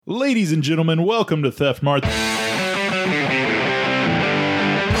Ladies and gentlemen, welcome to Theft Mart.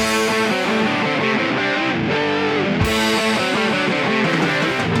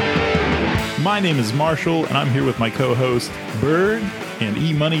 My name is Marshall, and I'm here with my co-host, Berg and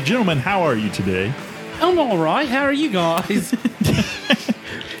E-Money. Gentlemen, how are you today? I'm all right. How are you guys?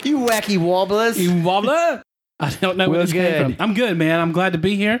 You wacky wobblers. You wobbler? I don't know where this came from. I'm good, man. I'm glad to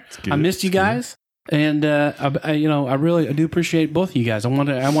be here. I missed you guys. And, I really do appreciate both of you guys. I want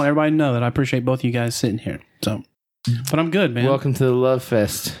everybody to know that I appreciate both of you guys sitting here. So, but I'm good, man. Welcome to the Love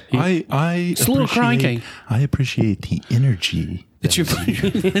Fest. It's a little cranky. I appreciate the energy. It's your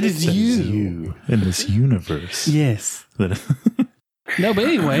it is you in this universe. Yes. No, but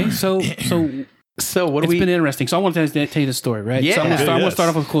anyway, so what it's been interesting. So I want to tell you the story, right? Yeah. So I'm going to start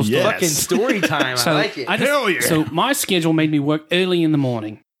off with a cool story. Fucking story time. I like it. Hell yeah. So my schedule made me work early in the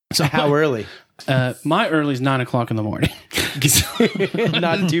morning. So how early? My early is 9 o'clock in the morning.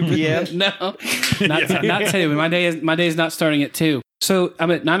 Not 2 p.m.? No, not 2. My day is not starting at 2. So I'm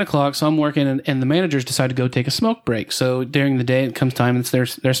at 9 o'clock, so I'm working, and the managers decide to go take a smoke break. So during the day, it comes time, it's their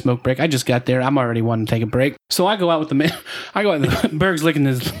smoke break. I just got there. I'm already wanting to take a break. So I go out with the man. I go out, Berg's licking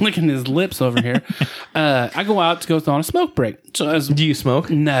his lips over here. I go out to go on a smoke break. So do you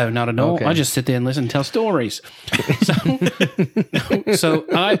smoke? No, not at all. Okay. I just sit there and listen and tell stories. So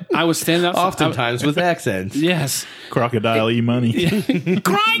I was standing up. Oftentimes with accents. Yes. Crocodile E-Money.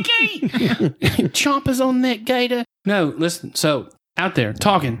 Crikey! Chompers on that gator. No, listen. So out there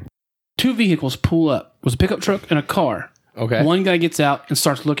talking, 2 vehicles pull up. It was a pickup truck and a car. Okay. One guy gets out and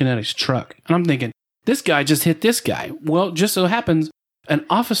starts looking at his truck. And I'm thinking, this guy just hit this guy. Well, just so happens an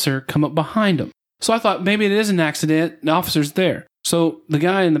officer come up behind him. So I thought maybe it is an accident. The officer's there. So the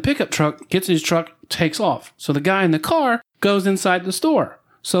guy in the pickup truck gets in his truck, takes off. So the guy in the car goes inside the store.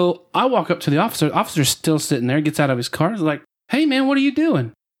 So I walk up to the officer. The officer's still sitting there, gets out of his car. He's like, hey, man, what are you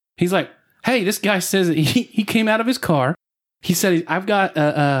doing? He's like, hey, this guy says that he came out of his car. He said, I've got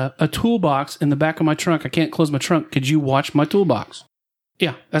a toolbox in the back of my trunk. I can't close my trunk. Could you watch my toolbox?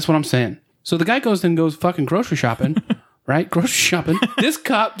 Yeah, that's what I'm saying. So the guy goes fucking grocery shopping, right? Grocery shopping. This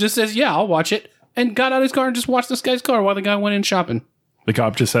cop just says, yeah, I'll watch it. And got out of his car and just watched this guy's car while the guy went in shopping. The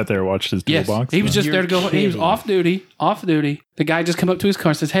cop just sat there and watched his toolbox? Yes, he was just there to go. Kidding. He was off duty. The guy just come up to his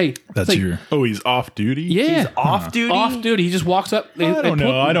car and says, hey. That's like, Oh, he's off duty? Yeah. He's off duty? Off duty. He just walks up. I don't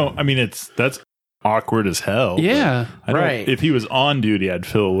know. That's awkward as hell. Yeah. Right. If he was on duty, I'd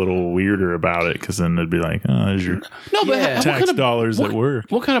feel a little weirder about it, because then it'd be like, oh, there's your No, but Yeah. what tax kind of dollars at work.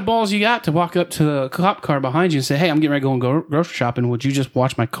 What kind of balls you got to walk up to the cop car behind you and say, hey, I'm getting ready to go and grocery shopping. Would you just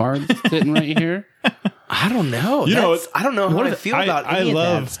watch my car that's sitting right here? I don't know. I don't know how I feel about any of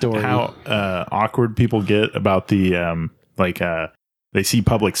that story. How awkward people get about the they see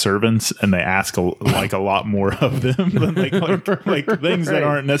public servants and they ask a lot more of them than like things that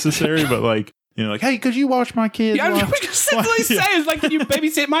aren't necessary, but like, you know, like, hey, could you watch my kids? Yeah, I was just simply saying, it's like, can you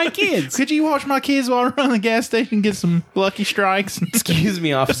babysit my kids? Could you watch my kids while I run the gas station and get some Lucky Strikes? Excuse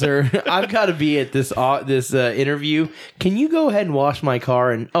me, officer. I've got to be at this interview. Can you go ahead and wash my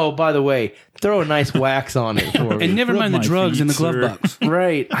car? And oh, by the way, throw a nice wax on it for me. And never mind the my drugs feet, in the glove sir. box.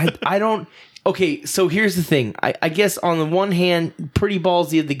 Right. I don't. Okay, so here's the thing. I guess on the one hand, pretty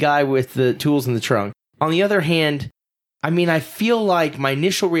ballsy of the guy with the tools in the trunk. On the other hand, I mean, I feel like my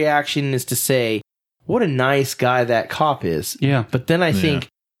initial reaction is to say, what a nice guy that cop is. Yeah. But then I think,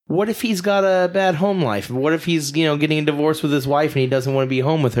 what if he's got a bad home life? What if he's, getting a divorce with his wife and he doesn't want to be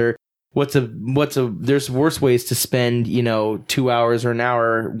home with her? There's worse ways to spend, 2 hours or an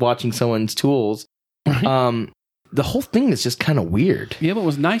hour watching someone's tools. Right. The whole thing is just kind of weird. Yeah, but it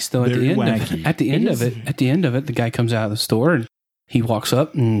was nice though. At Very the end wacky. at the end of it, the guy comes out of the store and he walks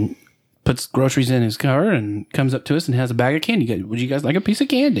up and puts groceries in his car and comes up to us and has a bag of candy. Would you guys like a piece of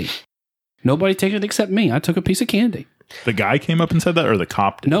candy? Nobody took it except me. I took a piece of candy. The guy came up and said that, or the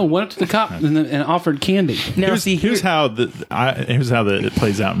cop did? No, went up to the cop and offered candy. Now, Here's how it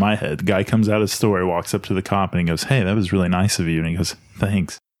plays out in my head. The guy comes out of the store, walks up to the cop, and he goes, "Hey, that was really nice of you." And he goes,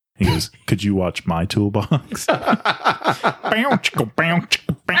 "Thanks." He goes, "Could you watch my toolbox?"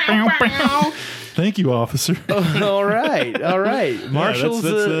 Thank you, officer. all right. Marshall's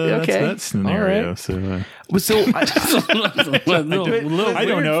okay. That's scenario. All right. So, So I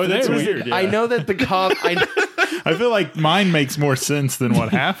don't know. That's weird. Yeah. I know that the cop. I feel like mine makes more sense than what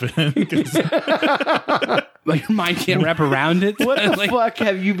happened. 'Cause Like your mind can't wrap around it. What the Like, fuck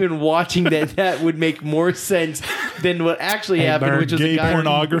have you been watching that would make more sense than what actually happened? Berg, Which was gay a guy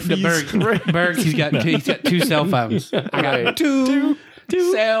pornography. Berg, he's got 2 cell phones. I got Right. two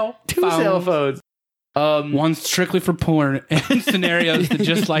cell two cell phones. One's strictly for porn and scenarios that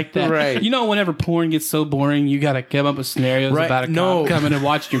just like that. Right. You know, whenever porn gets so boring, you got to come up with scenarios Right. about a No. cop coming and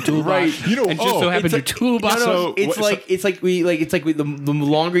watching your toolbox. Right. You know, and just so happens your toolbox. No, So- it's like the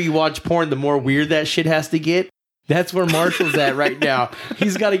longer you watch porn, the more weird that shit has to get. That's where Marshall's at right now.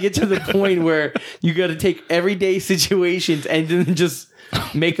 He's got to get to the point where you got to take everyday situations and then just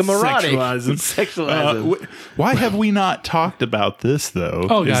make them erotic. Sexualize them. Sexualize them. Why have we not talked about this though?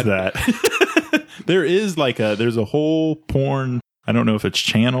 Oh, is God. that there is there's a whole porn, I don't know if it's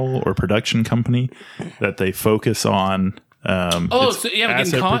channel or production company that they focus on it's So you haven't asset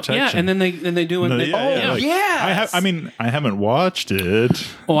getting caught? protection. Yeah, and then they do it. No, Yes. I haven't watched it.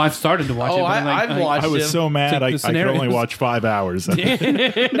 Oh, I've started to watch it. Oh, But I've watched I was him. so mad The I could scenarios. only watch 5 hours.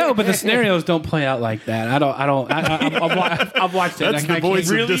 No, but the scenarios don't play out like that. I've watched it. That's I the voice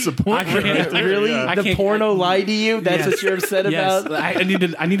can't- of disappointment. I can't- right there, Really? yeah. I The can't- porno lied to you? That's Yes. what you're upset Yes, about? I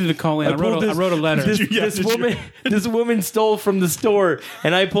needed to call in. I wrote a letter. This woman stole from the store,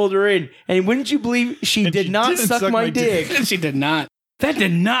 and I pulled her in. And wouldn't you believe she And did she not didn't suck suck my my dick? She did not. That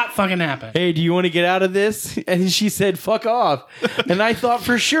did not fucking happen. Hey, do you want to get out of this? And she said, fuck off. And I thought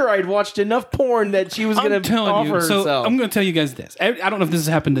for sure I'd watched enough porn that she was going I'm to telling offer you. So herself. I'm going to tell you guys this. I don't know if this has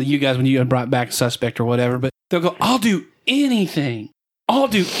happened to you guys when you had brought back a suspect or whatever, but they'll go, I'll do anything. I'll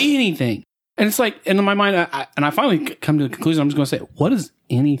do anything. And it's like, and in my mind, I finally come to the conclusion, I'm just going to say, what does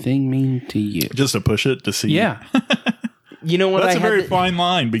anything mean to you? Just to push it to see. Yeah. You know what? That's I a had very to- fine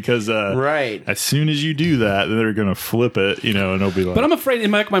line because Right. as soon as you do that, they're going to flip it, and they'll be like, But I'm afraid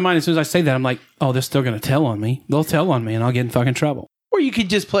in my mind, as soon as I say that, I'm like, oh, they're still going to tell on me. They'll tell on me and I'll get in fucking trouble. Or you could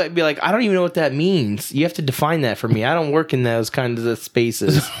just be like, I don't even know what that means. You have to define that for me. I don't work in those kinds of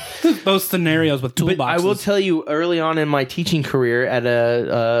spaces. Those scenarios with toolboxes. But I will tell you, early on in my teaching career at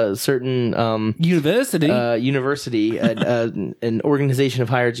a certain University. university, at an organization of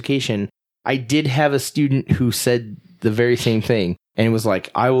higher education, I did have a student who said the very same thing. And it was like,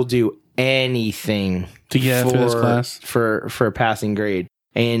 I will do anything To get through this class. for a passing grade.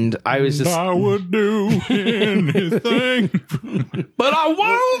 And I was just, I would do anything. but I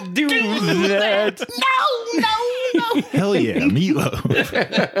won't do that. No. Hell yeah, Meatloaf.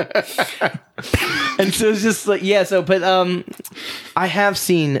 And so it's just like, yeah, so, but I have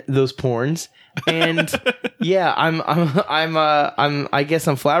seen those porns. And yeah, I guess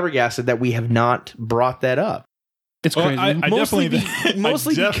I'm flabbergasted that we have not brought that up. It's Well, crazy. I Mostly,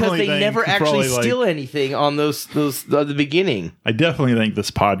 mostly because they never actually steal steal anything on those at the beginning. I definitely think this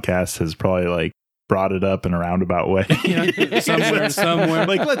podcast has probably brought it up in a roundabout way. somewhere.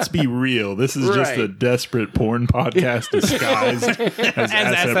 Like, let's be real. This is just Right. a desperate porn podcast disguised as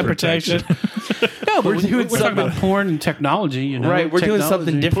asset protection. No, but we're doing talking something- about porn and technology. Right, we're doing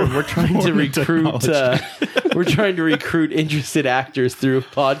something different. We're trying to Porn recruit. technology. We're trying to recruit interested actors through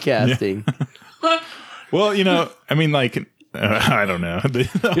podcasting. Well, I mean, I don't know.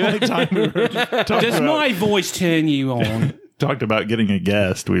 The only time we were Does my voice turn you on? talked about getting a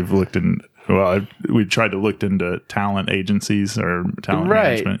guest, we've looked in. Well, we tried to look into talent agencies or talent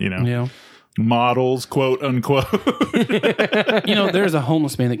Right. management. Yeah. Models, quote unquote. There's a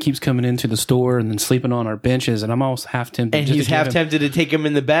homeless man that keeps coming into the store and then sleeping on our benches, and I'm almost half tempted. And just he's to give half him- tempted to take him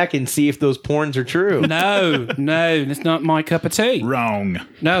in the back and see if those porns are true. No, it's not my cup of tea. Wrong.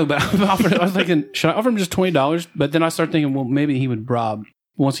 No, but I was thinking, should I offer him just $20? But then I started thinking, well, maybe he would rob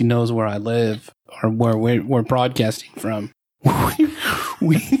once he knows where I live or where we're broadcasting from.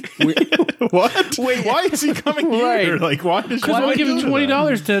 What? Wait, why is he coming here? Right. Why did Because I'll give him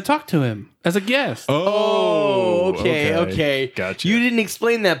 $20 to talk to him as a guest. Oh, okay. Gotcha. You didn't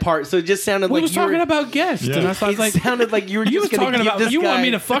explain that part, so it just sounded we like was you were, talking about guests, Yeah. and I was it like, sounded like you were you was just going to talking give about this you guy. want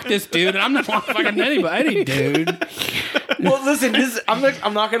me to fuck this dude, and I'm not fucking anybody, dude. Well, listen,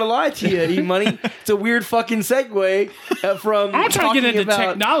 I'm not gonna lie to you, E-Money. It's a weird fucking segue from I'm trying to get talking into about-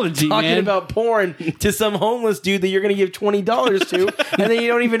 technology, talking man. about porn to some homeless dude that you're gonna give $20 to, and then you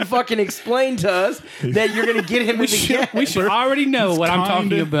don't even fucking explain to us that you're gonna get him we as a should, guest. we should already know what I'm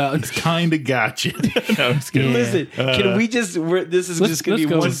talking about. It's kind of got you. No, I'm just kidding. Yeah. Listen, can we just? This is Let's- just gonna be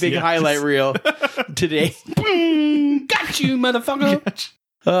let's go. one big Yeah, highlight just- reel today. Boom, got you, motherfucker.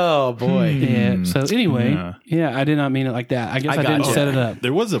 Oh boy. Yeah. So anyway, Yeah. yeah, I did not mean it like that. I guess I I, didn't gotcha. set it up.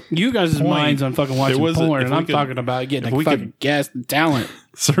 There was a You guys' point- minds on fucking watching there was a- porn, if and we I'm could- talking about getting if a we fucking could- guest and talent.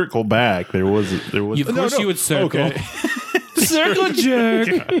 circle back. There was. Of course you would circle. Okay. Circle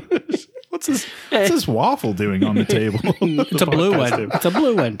jerk. What's this waffle doing on the table? It's a blue one. It's a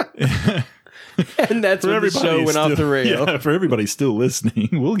blue one. And that's when the show went off the rail. Yeah, for everybody still listening,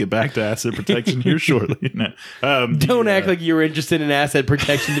 we'll get back to asset protection here shortly. No. Don't act like you were interested in asset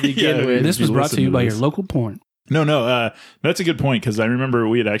protection to begin Yeah, with. This you was brought to listen you to by this. your local porn. No, that's a good point, because I remember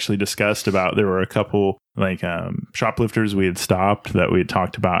we had actually discussed about there were a couple like shoplifters we had stopped that we had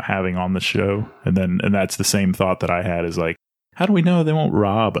talked about having on the show, and that's the same thought that I had, is like, how do we know they won't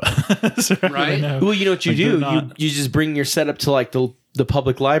rob us? Right. Well, you know what you Like, do? they're not- You just bring your setup to like the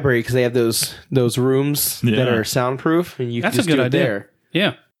public library, because they have those rooms that Yeah. are soundproof, and you That's can a just good do it idea. there.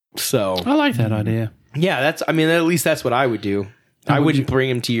 Yeah. So I like that idea. yeah, at least that's what I would do. I would wouldn't bring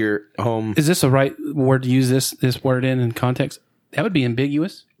him to your home. Is this a right word to use this word in context? That would be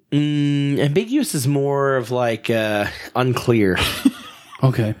ambiguous. Ambiguous is more of like unclear,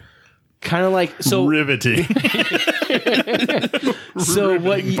 Okay. kind of like so. riveting. So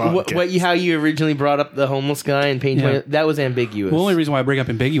riveting how you originally brought up the homeless guy and pain? Yeah. That was ambiguous. The only reason why I bring up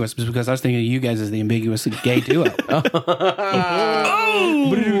ambiguous is because I was thinking of you guys as the ambiguous gay duo.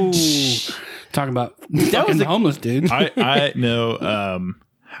 Talking about fucking was a- homeless dude. I know.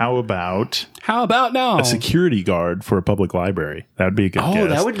 How about How about now? a security guard for a public library? That'd be a good guess.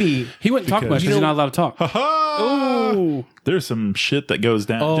 that would be. He wouldn't talk much because Because- he's not allowed to talk. Oh, there's some shit that goes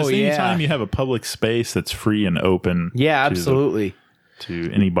down. Oh, Just anytime yeah. you have a public space that's free and open. Yeah, to the- absolutely.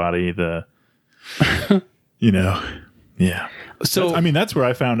 to anybody. Yeah. So That's where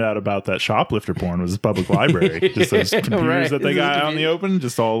I found out about that shoplifter porn, was the public library. Just those computers Right. that they got out in the open,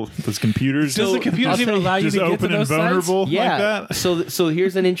 just all those computers. Does the just, computers even allow you just to get to open and those sites? vulnerable yeah. like that. So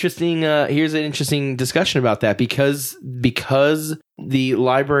here's an interesting discussion about that, because the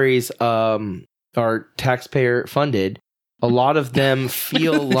libraries are taxpayer funded. A lot of them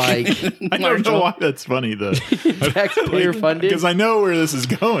feel like I don't know why that's funny though. taxpayer funded. Because I know where this is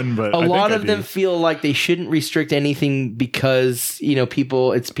going, but A lot of them feel like they shouldn't restrict anything because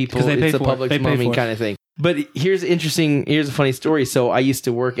people, it's they pay the for it. public's They pay money for it. kind of thing. But here's a funny story. So I used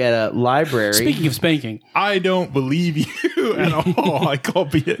to work at a library. Speaking of spanking, I don't believe you at all. I call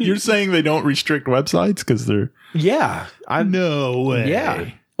BS. You're saying they don't restrict websites because they're Yeah, no way.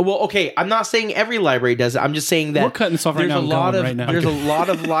 Yeah. Well, okay. I'm not saying every library does it. I'm just saying that we're cutting this off right there's now. a and lot going of right now. there's a lot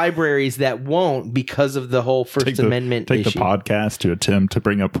of libraries that won't because of the whole First Amendment take issue. the podcast to attempt to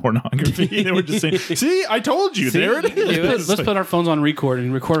bring up pornography. And we're just saying, see, I told you. There it is. Let's put our phones on record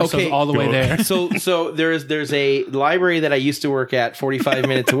and record ourselves all the way Go. there. So there's a library that I used to work at 45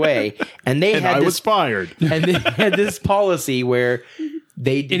 minutes away, and they And had I this was fired. and they had this policy where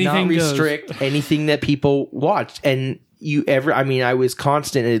they did not Anything goes. restrict anything that people watched. And I was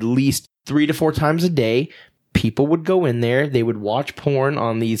constant at least 3 to 4 times a day. People would go in there, they would watch porn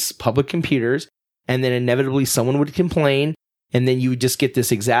on these public computers, and then inevitably someone would complain. And then you would just get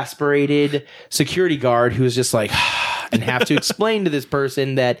this exasperated security guard who's just like, and have to explain to this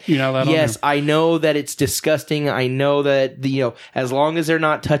person that, You're not allowed on yes, I know that it's disgusting. I know that, as long as they're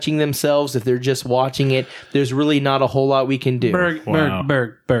not touching themselves, if they're just watching it, there's really not a whole lot we can do. Wow.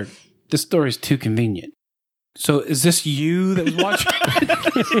 Berg. This story's too convenient. So is this you that was watching?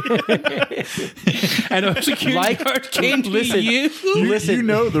 And a security guard came to listen, you? You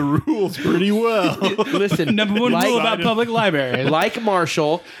know the rules pretty well. Listen, Number one rule about public libraries. like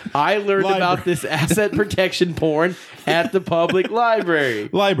Marshall, I learned about this asset protection porn at the public library.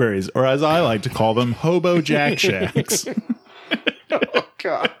 Libraries, or as I like to call them, hobo jack shacks. Oh,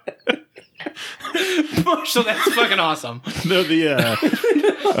 God. Marshall, that's fucking awesome. No,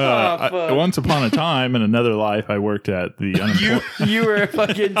 once upon a time in another life, I worked at the unemployment. You were a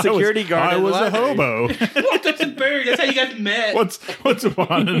fucking security guard. I at the was a library. hobo. That's Berg. That's how you guys met. Once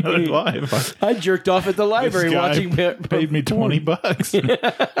upon another life, I jerked off at the library this guy watching. paid me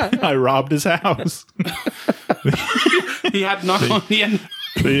 $20. I robbed his house. He had knock on the end.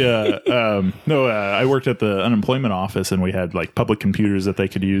 I worked at the unemployment office, and we had like public computers that they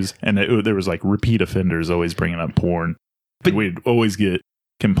could use, and there was like repeat offenders always bringing up porn. But we'd always get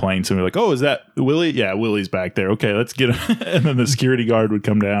complaints, and we're like, "Oh, is that Willie? Yeah, Willie's back there. Okay, let's get him." And then the security guard would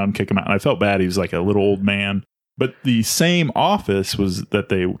come down, kick him out, and I felt bad. He was like a little old man. But the same office was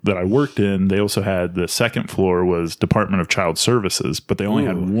that I worked in. They also had the second floor was Department of Child Services, but they only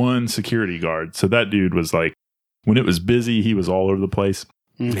had one security guard. So that dude was like, when it was busy, he was all over the place.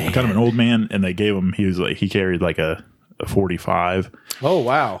 Kind of an old man, and they gave him. He carried like a 45. Oh,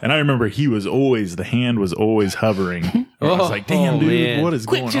 wow. And I remember the hand was always hovering. I was like, damn, dude, man. what is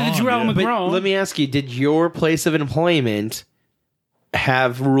Quick going to the on? drum dude? with- But let me ask you, did your place of employment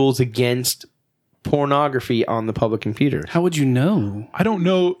have rules against pornography on the public computer? How would you know? I don't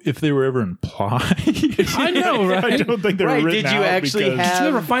know if they were ever implied. I know, right? I don't think they were Right, written did you out actually because- have- Did you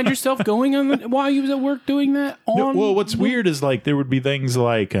ever find yourself going on while you was at work doing that? No, well, what's weird is like there would be things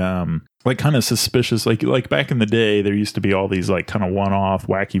like kind of suspicious, like back in the day, there used to be all these like kind of one-off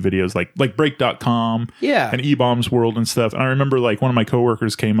wacky videos like Break.com Yeah. and E-Bombs World and stuff. And I remember like one of my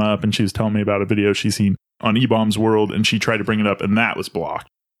coworkers came up and she was telling me about a video she seen on E-Bomb's World, and she tried to bring it up, and that was blocked.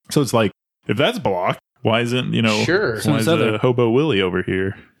 So it's like, if that's blocked, why isn't, Sure. why is Hobo Willie over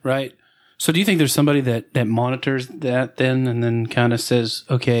here? Right. So do you think there's somebody that monitors that then and then kind of says,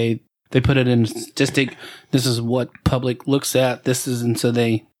 okay, they put it in statistic, this is what public looks at, this is, and so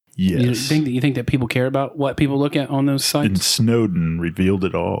they... Yes. You think that people care about what people look at on those sites? And Snowden revealed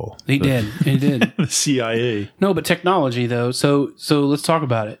it all. He did. The CIA. No, but technology though. So let's talk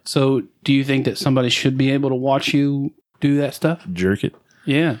about it. So do you think that somebody should be able to watch you do that stuff? Jerk it.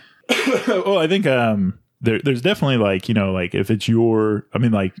 Yeah. Well, I think there's definitely like, like if it's you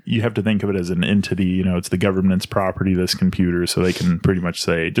have to think of it as an entity, it's the government's property, this computer, so they can pretty much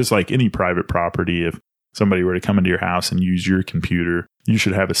say, just like any private property, if somebody were to come into your house and use your computer, you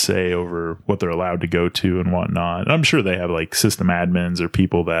should have a say over what they're allowed to go to and whatnot. And I'm sure they have like system admins or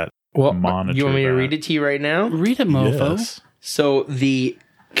people that monitor. You want me to that. read it to you right now? Read it, mofo. Yes. So the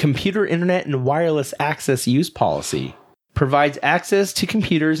Computer, Internet, and Wireless Access Use Policy provides access to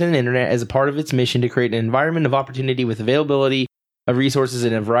computers and internet as a part of its mission to create an environment of opportunity with availability of resources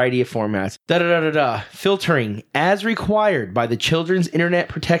in a variety of formats. Filtering as required by the Children's Internet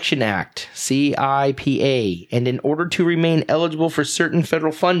Protection Act, CIPA, and in order to remain eligible for certain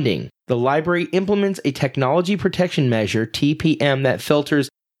federal funding, the library implements a technology protection measure, TPM, that filters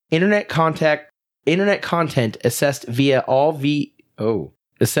internet content assessed via all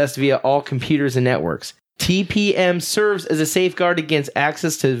computers and networks. TPM serves as a safeguard against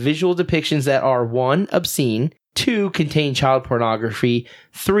access to visual depictions that are 1. Obscene, 2. Contain child pornography,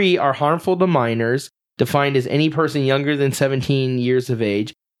 3. Are harmful to minors, defined as any person younger than 17 years of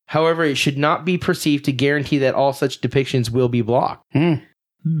age. However, it should not be perceived to guarantee that all such depictions will be blocked.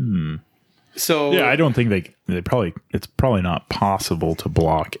 So yeah, I don't think it's probably not possible to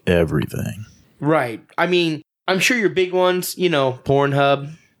block everything. Right. I mean, I'm sure your big ones,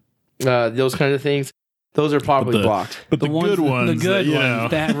 Pornhub, those kind of things, those are probably blocked. But the good ones, the good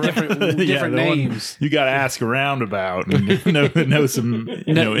ones that have different names. You got to ask around about and know some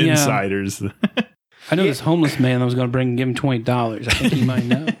insiders. I know this homeless man that was going to give him $20. I think he might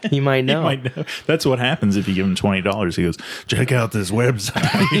know. He might know. That's what happens if you give him $20. He goes, check out this website.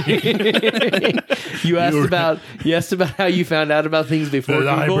 You asked about how you found out about things before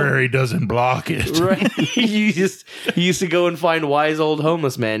the Google? library doesn't block it. Right. You used to go and find wise old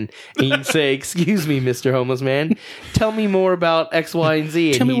homeless men, and you'd say, "Excuse me, Mr. Homeless Man, tell me more about X, Y, and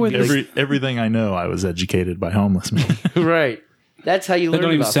Z." Tell me where everything I know. I was educated by homeless men. Right. That's how you learn. That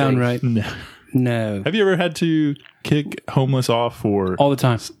don't even about sound things. right. No. Have you ever had to kick homeless off for all the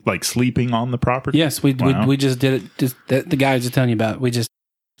time, like sleeping on the property? Yes, we just did it. Just the guy was just telling you about it.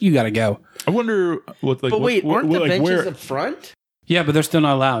 You got to go. I wonder what. Like, but wait, aren't the benches where? up front? Yeah, but they're still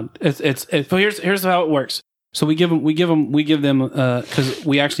not allowed. It's. So here's how it works. So we give them because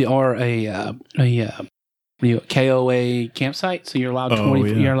we actually are a KOA campsite. So you're allowed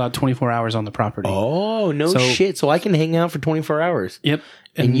you're allowed 24 hours on the property. Oh no shit! So I can hang out for 24 hours. Yep.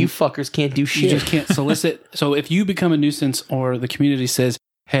 And you fuckers can't do shit. You just can't solicit. So if you become a nuisance or the community says,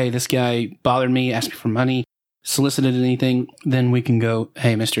 hey, this guy bothered me, asked me for money, solicited anything, then we can go,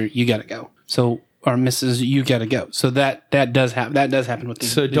 hey, mister, you got to go. So, or Mrs., you got to go. So that does happen. That does happen with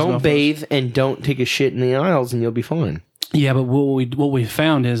these. So don't bathe and don't take a shit in the aisles and you'll be fine. Yeah, but what we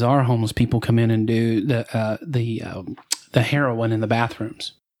found is our homeless people come in and do the heroin in the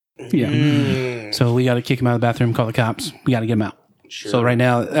bathrooms. Yeah. So we got to kick them out of the bathroom, call the cops. We got to get them out. Sure. So right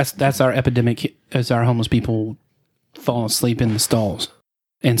now, that's our epidemic, is our homeless people falling asleep in the stalls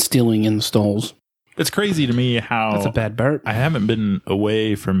and stealing in the stalls. It's crazy to me how... That's a bad burp. I haven't been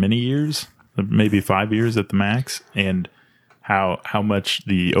away for many years, maybe 5 years at the max, and how much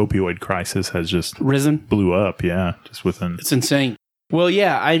the opioid crisis has just... risen? Blew up, yeah. Just within... It's insane. Well,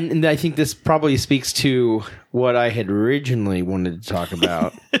 yeah, I think this probably speaks to what I had originally wanted to talk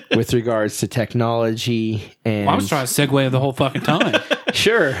about with regards to technology and... Well, I was trying to segue the whole fucking time.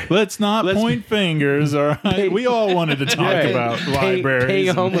 Sure. Let's point fingers, all right? We all wanted to talk about libraries. Paying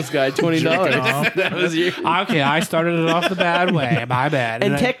a homeless guy $20. That was your... Okay, I started it off the bad way. My bad.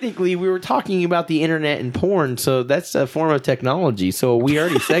 And technically, we were talking about the internet and porn, so that's a form of technology. So we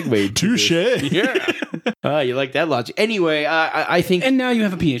already segued. Touche. Yeah. You like that logic. Anyway, I think... And now you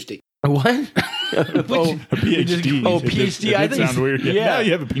have a PhD. What? A PhD. PhD. I think sound weird. Yeah. Now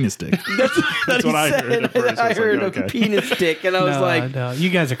you have a penis dick. That's what I heard at first. I heard a penis dick, and I was like, "No, you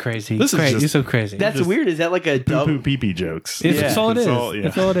guys are crazy. This is crazy. just, you're so crazy." That's weird. Is that like a poo pee pee jokes? That's all it is.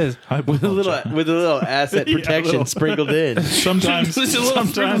 That's all it is. With a little asset protection sprinkled in. Sometimes we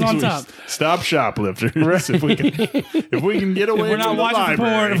stop shoplifters. Right. If we can get away from the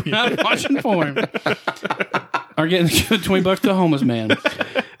library. We're not watching porn. Or getting $20 to a homeless man.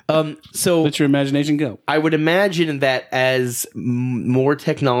 So Let your imagination go. I would imagine that as more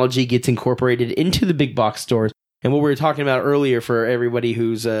technology gets incorporated into the big box stores, and what we were talking about earlier for everybody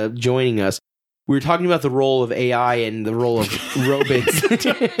who's joining us, we were talking about the role of AI and the role of robots.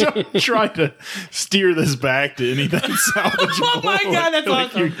 Don't try to steer this back to anything salvageable. Oh my God, that's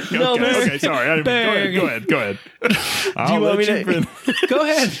awesome. No, okay, sorry. I didn't go ahead. Do you want me to? Go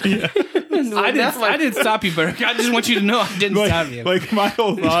ahead. I didn't stop you, Berg. I just want you to know I didn't stop you. Like my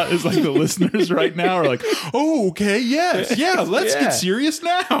whole thought is like the listeners right now are like, oh, okay, yes, yeah, let's get serious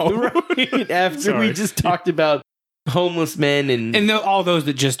now. Right after we just talked about homeless men and all those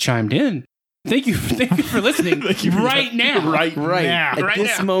that just chimed in. Thank you for listening right now. Right at now.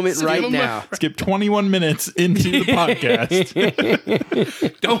 this moment, right now. Skip 21 minutes into the podcast.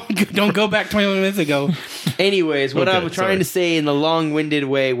 Don't go back 21 minutes ago. Anyways, what I'm trying to say in the long-winded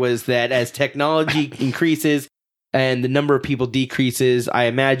way was that as technology increases and the number of people decreases, I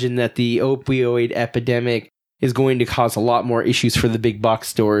imagine that the opioid epidemic is going to cause a lot more issues for the big box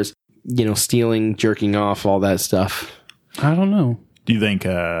stores. You know, stealing, jerking off, all that stuff. I don't know. Do you think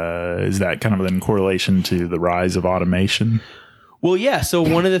is that kind of in correlation to the rise of automation? Well, yeah. So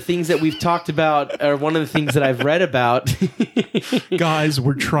one of the things that we've talked about, or one of the things that I've read about, guys,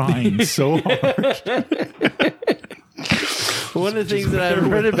 we're trying so hard. One of the things that I've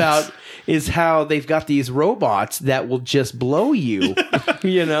read about is how they've got these robots that will just blow you.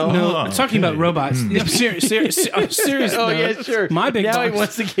 You know, no, talking about robots. I'm serious. Serious. Oh yeah, sure. My big now box. He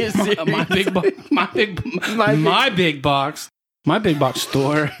wants to get serious. My big box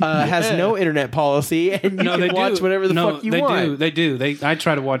store has no internet policy, and you can watch whatever the fuck you want. They do. I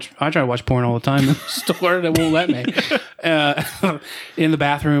try to watch porn all the time in the store. That won't let me. In the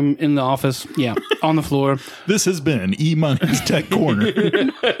bathroom, in the office, yeah, on the floor. This has been E-Money's Tech Corner.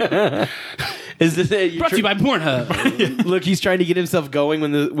 Is this brought to you by Pornhub? Look, he's trying to get himself going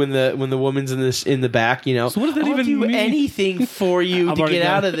when the woman's in the back. You know, so what does that I'll even do mean? Anything for you to get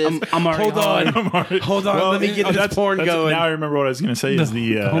out of this. Hold on. Well, let me get this porn going. Now I remember what I was going to say. Is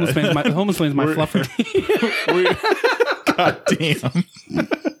the homeless man's my fluffer. God damn.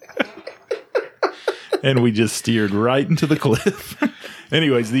 And we just steered right into the cliff.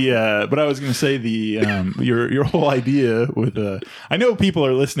 Anyways, but I was going to say your whole idea with I know people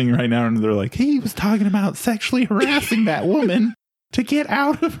are listening right now and they're like, he was talking about sexually harassing that woman to get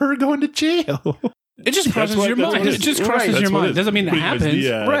out of her going to jail. It just crosses your mind. It just crosses your mind. Doesn't mean it happens.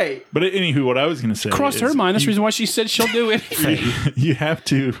 Right. But anywho, what I was going to say crossed her mind. That's the reason why she said she'll do anything. You have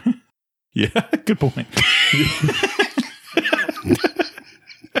to. Yeah, good point.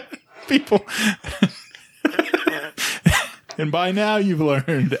 People. And by now you've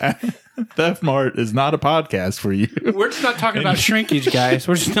learned Theft Mart is not a podcast for you. We're just not talking about shrinkage, guys.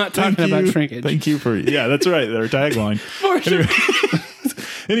 We're just not talking about shrinkage. Thank you for that's right. Our tagline.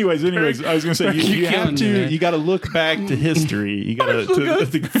 Anyways, I was going to say you got to look back to history. You got to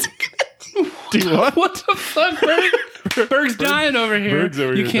do what? What the fuck, Berg? Berg's dying over here. Berg's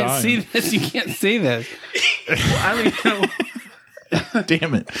over here. You can't see this. You can't see this. I don't even know.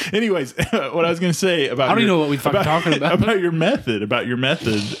 Damn it. Anyways, what I was going to say about I don't even know what we fucking talking about. your method of trying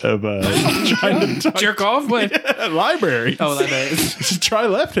to jerk off with library. Oh, library. Try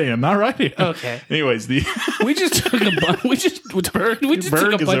left hand, not right hand. Okay. Anyways, we just took a bunch. We just took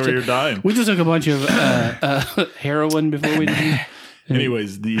a bunch of dying. We just took a bunch of heroin before we did.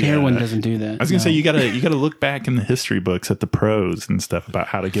 Anyways, the heroin doesn't do that. I was gonna say you gotta look back in the history books at the pros and stuff about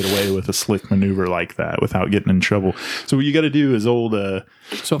how to get away with a slick maneuver like that without getting in trouble. So what you got to do is old. So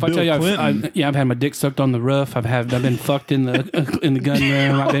if Bill I tell you, I've had my dick sucked on the roof. I've been fucked in the gun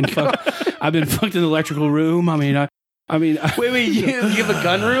room. I've been fucked in the electrical room. I mean, wait, you have a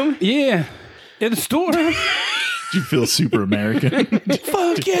gun room? Yeah, in the store. You feel super American.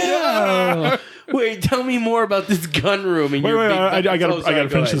 Fuck yeah. Wait, tell me more about this gun room. And I gotta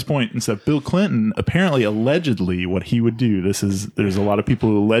finish this point and stuff. Bill Clinton apparently, allegedly, what he would do. There's a lot of people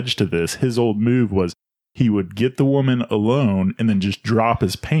who allege to this. His old move was he would get the woman alone and then just drop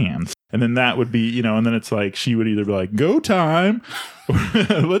his pants, and then that would be and then it's like she would either be like go time,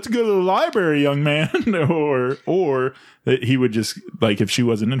 let's go to the library, young man, or that he would just like if she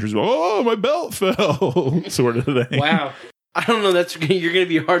wasn't interested, oh my belt fell, sort of thing. Wow. I don't know. You're going to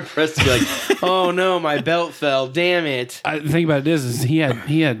be hard pressed to be like, oh no, my belt fell. Damn it. The thing about it is he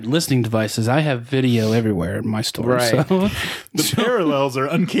had listening devices. I have video everywhere in my store. Right. So. The parallels are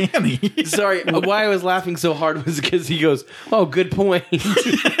uncanny. Sorry, why I was laughing so hard was because he goes, oh, good point.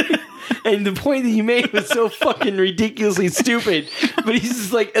 And the point that you made was so fucking ridiculously stupid. But he's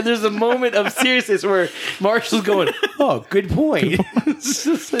just like, and there's a moment of seriousness where Marshall's going, "Oh, good point."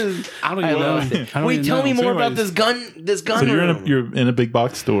 I don't even know. Wait, tell me more about anyways, this gun So room. you're in a big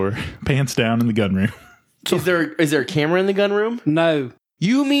box store, pants down in the gun room. Is there a camera in the gun room? No.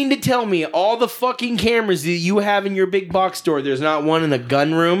 You mean to tell me all the fucking cameras that you have in your big box store, there's not one in the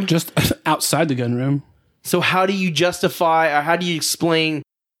gun room? Just outside the gun room. So how do you justify, or how do you explain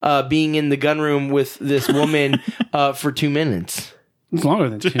being in the gun room with this woman for 2 minutes? It's longer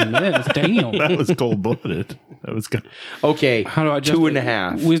than 2 minutes. Damn. That was cold blooded. That was good. Okay, How do I just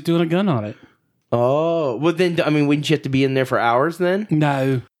 2.5. We was doing a gun audit. Oh, well then, I mean, wouldn't you have to be in there for hours then?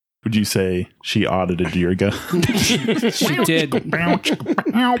 No. Would you say she audited your gun? She did. There's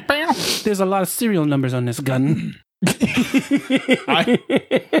a lot of serial numbers on this gun. I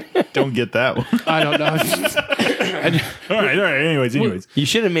don't get that one. I don't know. All right. Anyways. You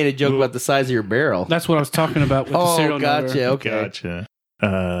should have made a joke about the size of your barrel. That's what I was talking about with the serial Oh, gotcha. number. Okay.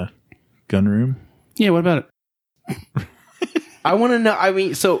 Gotcha. Gun room? Yeah, what about it? I want to know, I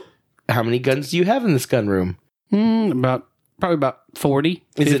mean, so how many guns do you have in this gun room? Probably about 40.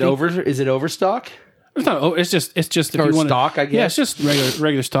 Is 50. it overstock? It's not. Oh, it's just. If Or you want stock, I guess? Yeah, it's just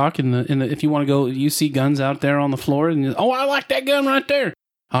regular stock. In the if you want to go, you see guns out there on the floor, and I like that gun right there.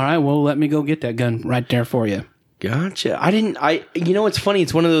 All right, well, let me go get that gun right there for you. Gotcha. You know what's funny?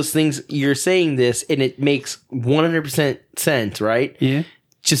 It's one of those things, you're saying this and it makes 100% sense, right? Yeah.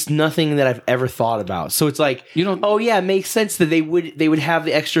 Just nothing that I've ever thought about. So it's like, You don't- oh yeah, it makes sense that they would have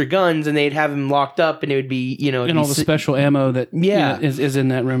the extra guns and they'd have them locked up and it would be, And all the special ammo that Yeah. is in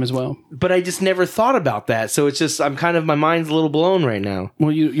that room as well. but I just never thought about that. So it's just, my mind's a little blown right now.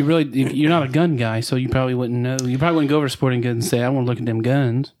 Well, you're not a gun guy, so you probably wouldn't know. You probably wouldn't go over to Sporting Goods and say, "I want to look at them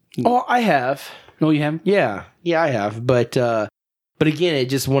guns." Oh, I have. Oh, you haven't? Yeah, I have. But again, it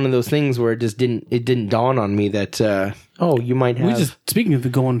just one of those things where it didn't dawn on me that you might have. Speaking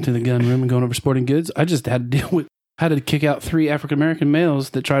of going to the gun room and going over Sporting Goods, I just had to kick out 3 African American males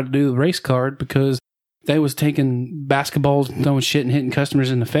that tried to do the race card because they was taking basketballs, throwing shit and hitting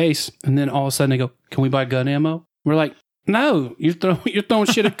customers in the face, and then all of a sudden they go, "Can we buy gun ammo?" We're like, "No, you're throwing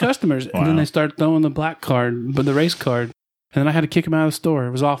shit at customers." And then they start throwing the black card, but the race card, and then I had to kick them out of the store.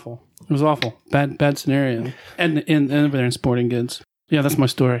 It was awful. It was awful. Bad scenario. And over there in Sporting Goods. Yeah, that's my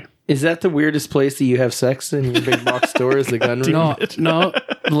story. Is that the weirdest place that you have sex in your big box store? Is the gun room? No,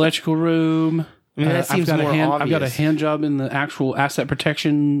 electrical room. I mean, that seems I've more I've got a obvious. hand job in the actual asset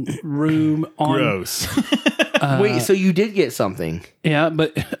protection room. Gross. Wait, so you did get something, Yeah,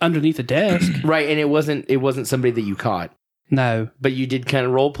 but underneath the desk. right? And it wasn't somebody that you caught, No, but you did kind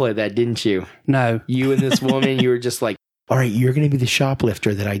of role play that, didn't you? no. You and this woman, you were just like, "All right, you're going to be the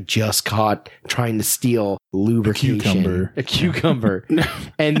shoplifter that I just caught trying to steal lubrication, a cucumber,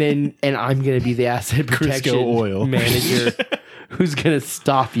 and I'm going to be the asset protection Crisco oil. manager who's going to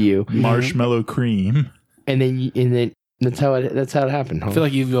stop you." Marshmallow cream. And then that's how it happened. Huh? I feel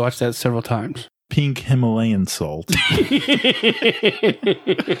like you've watched that several times. Pink Himalayan salt.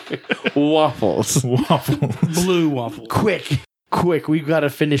 Waffles. Waffles. Blue waffle. Quick, we've got to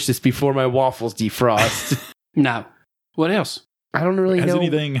finish this before my waffles defrost. No. What else? I don't really Has know.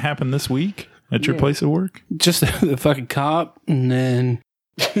 anything happened this week at your place of work? Just the fucking cop, and then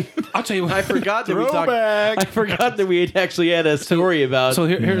I'll tell you what. I forgot that Throwback. I forgot that we had actually had a story about. So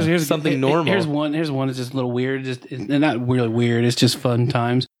here's Something normal. Here's one that's just a little weird, and not really weird. It's just fun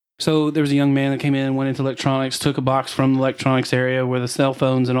times. So there was a young man that came in, went into electronics, took a box from the electronics area where the cell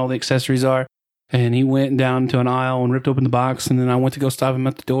phones and all the accessories are, and he went down to an aisle and ripped open the box. And then I went to go stop him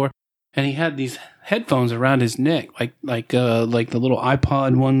at the door, and he had these headphones around his neck, like the little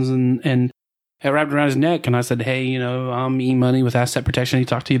iPod ones, and it wrapped around his neck. And I said, "Hey, I'm E-Money with Asset Protection. He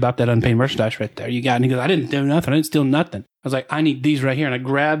talked to you about that unpaid merchandise right there. You got?" And he goes, "I didn't do nothing. I didn't steal nothing." I was like, "I need these right here." And I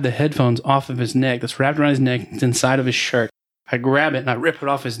grabbed the headphones off of his neck that's wrapped around his neck. It's inside of his shirt. I grab it and I rip it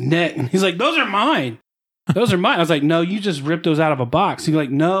off his neck. And he's like, "Those are mine. Those are mine." I was like, "No, you just ripped those out of a box." He's like,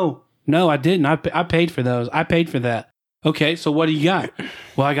 No, I didn't. I paid for those. I paid for that." "Okay, so what do you got?"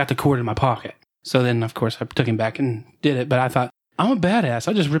 "Well, I got the cord in my pocket." So then, of course, I took him back and did it. But I thought, I'm a badass.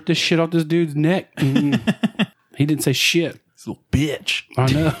 I just ripped this shit off this dude's neck. And he didn't say shit. This little bitch. I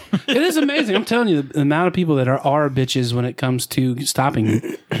know. It is amazing. I'm telling you, the amount of people that are bitches when it comes to stopping.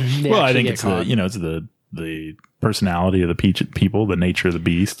 Well, I think it's the personality of the people, the nature of the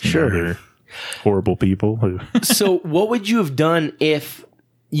beast. You know, they're horrible people. Who So, what would you have done if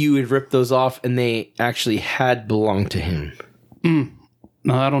you had ripped those off and they actually had belonged to him?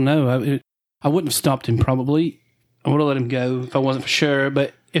 No, I don't know. I wouldn't have stopped him probably. I would have let him go if I wasn't for sure.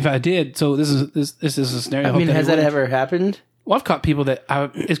 But if I did, so this is a scenario. I mean, has that ever happened? Well, I've caught people that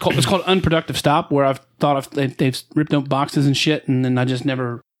it's called unproductive stop, where I've thought they've ripped up boxes and shit, and then I just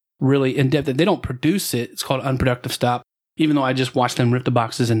never really in depth. They don't produce it. It's called unproductive stop, even though I just watch them rip the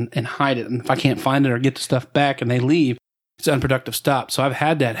boxes and hide it. And if I can't find it or get the stuff back and they leave, it's unproductive stop. So I've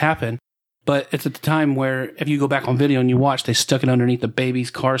had that happen. But it's at the time where if you go back on video and you watch, they stuck it underneath the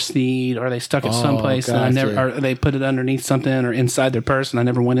baby's car seat, or they stuck it someplace, and or they put it underneath something or inside their purse, and I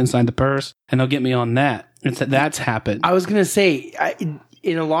never went inside the purse, and they'll get me on that. That's happened. I was gonna say,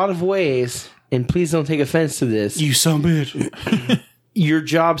 in a lot of ways, and please don't take offense to this, You son of a bitch. your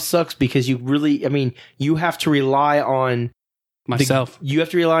job sucks because you really, I mean, you have to rely on Myself. you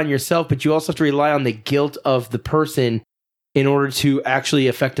have to rely on yourself, but you also have to rely on the guilt of the person in order to actually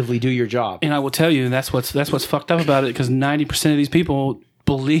effectively do your job. And I will tell you, that's what's fucked up about it, because 90% of these people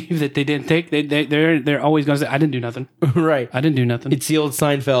believe that they didn't take. They're always going to say, "I didn't do nothing." Right. I didn't do nothing. It's the old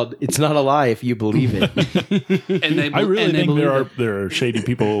Seinfeld. It's not a lie if you believe it. And I really think believe there are shady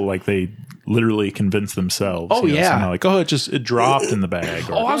people, like they literally convince themselves. Oh, you know, yeah. somehow like, it dropped in the bag.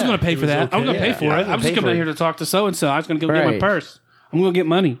 Or, Oh, I was going to pay for that. I was going to pay for it. I was just coming here to talk to so and so. I was going to go get my Right. purse. I'm going to get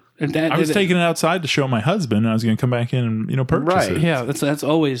money. And I was taking it outside to show my husband. And I was going to come back in and purchase Right. it. Yeah, that's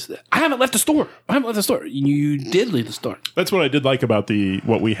always. I haven't left the store. You did leave the store. That's what I did like about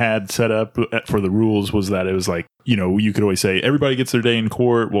what we had set up for the rules, was that it was like, you could always say everybody gets their day in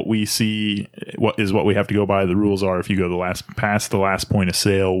court. What we see, what we have to go by. The rules are, if you go past the last point of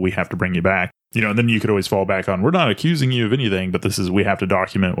sale, we have to bring you back. And then you could always fall back on, we're not accusing you of anything, but we have to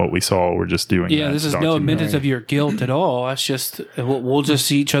document what we saw. We're just doing Yeah, that this is to no document. admittance of your guilt at all. That's just we'll just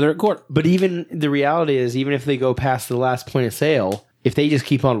see each other at court. But even the reality is, even if they go past the last point of sale, if they just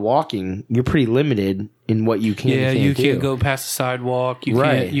keep on walking, you're pretty limited in what you can. Yeah, and you do. can't go past the sidewalk.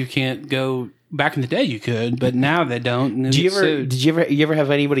 Right. You can't go. Back in the day, you could, but now they don't. And Did you ever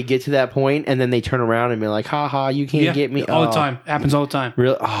have anybody get to that point and then they turn around and be like, "Ha ha, you can't get me." all the time. Happens all the time.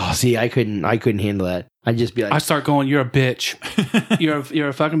 Really? Oh, see, I couldn't handle that. I'd just be like, I start going, "You're a bitch. you're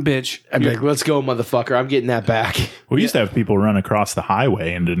a fucking bitch." I'd be like, "Let's go, motherfucker! I'm getting that back." We used to have people run across the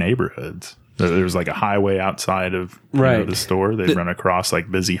highway into neighborhoods. There was like a highway outside of the store. They'd run across like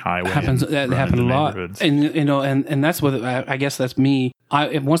busy highway. That happened a lot, and and that's what I guess that's me.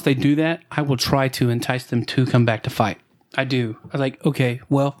 Once they do that, I will try to entice them to come back to fight. I do. I was like, okay,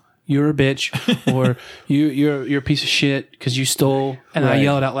 well, you're a bitch, or you're a piece of shit because you stole, and I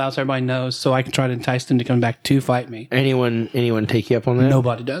yell it out loud so everybody knows, so I can try to entice them to come back to fight me. Anyone take you up on that?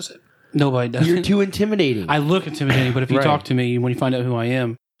 Nobody does it. Nobody does You're it. too intimidating. I look intimidating, but if you talk to me when you find out who I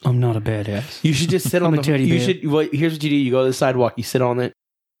am, I'm not a badass. You should just sit on I'm a teddy bear. Here's what you do: you go to the sidewalk, you sit on it,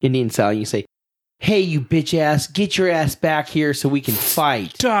 Indian style, and you say, "Hey, you bitch ass, get your ass back here so we can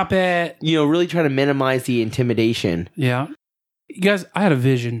fight." Stop it. Really try to minimize the intimidation. Yeah, you guys, I had a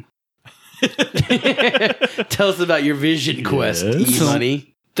vision. Tell us about your vision quest,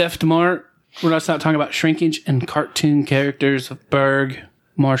 E-Money. Theft Mart. We're not talking about shrinkage and cartoon characters of Berg,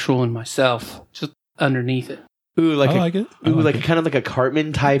 Marshall, and myself, just underneath it. Ooh, like I like it. kind of like a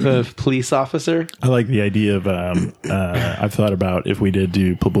Cartman type of police officer. I like the idea of. I've thought about if we did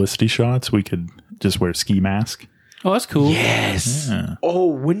do publicity shots, we could just wear ski mask. Oh, that's cool. Yes. Yeah. Oh,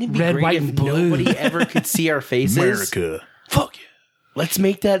 wouldn't it be Red, great white, if and blue. nobody ever could see our faces? America. Fuck yeah. Let's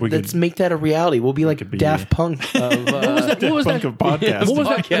make that. Let's make that a reality. We'll be like be- Daft Punk. Of, What was Punk that? of podcast. What was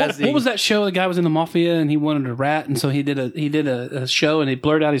that? Podcasting. What was that show? The guy was in the mafia and he wanted a rat, and so he did a show and he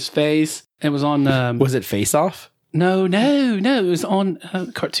blurred out his face. It was on. was it Face Off? No. It was on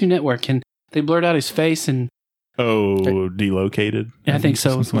Cartoon Network, and they blurred out his face, and Delocated. I think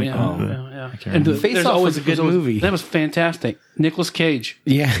so. Something like Yeah. that. And Face there's Off was a good movie. That was fantastic. Nicolas Cage.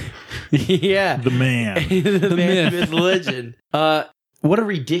 Yeah, yeah. The man. the man, myth, legend. What a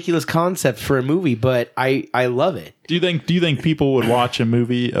ridiculous concept for a movie, but I love it. Do you think people would watch a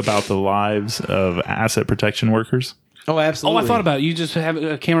movie about the lives of asset protection workers? Oh, Oh, absolutely. I thought about it. You just have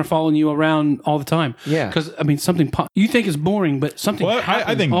a camera following you around all the time. Yeah. Because, I mean, something you think is boring, but something Well, happens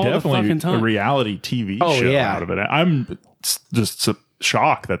I think all the definitely fucking a time. reality TV Oh, show yeah. out of it. I'm just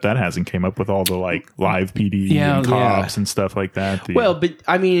shocked that hasn't came up with all the like live PD and cops and stuff like that. Well, but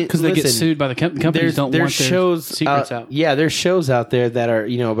I mean, Because they get sued by the companies don't want shows their secrets out. Yeah, there's shows out there that are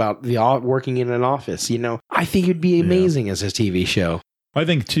about working in an office. I think it'd be amazing as a TV show. I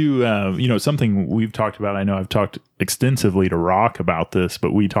think too, something we've talked about. I know I've talked extensively to Rock about this,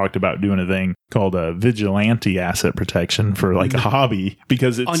 but we talked about doing a thing called a vigilante asset protection for like a hobby,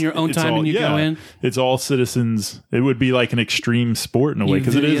 because it's On your own it's time all, when you go in? It's all citizens. It would be like an extreme sport in a way,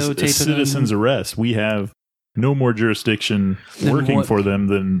 because it is a videotaping citizen's arrest. We have no more jurisdiction working for them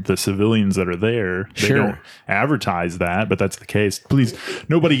than the civilians that are there. They Sure. don't advertise that, but that's the case. Please,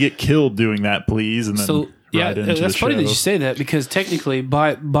 nobody get killed doing that, please. And then So Yeah, right into that's the funny show. that you say that because technically,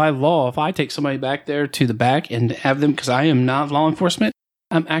 by law, if I take somebody back there to the back and have them, because I am not law enforcement,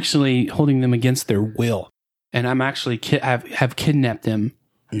 I'm actually holding them against their will, and I'm actually have kidnapped them.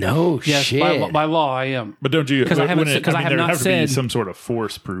 No Yes, shit. by law, I am. But don't you? 'Cause I haven't wouldn't said- 'cause I have there not have to be said- some sort of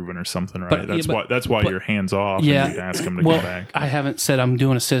force proven or something, right? But- that's yeah, why. That's why but- you're hands off. Yeah. And you ask them to Well, come back. I haven't said I'm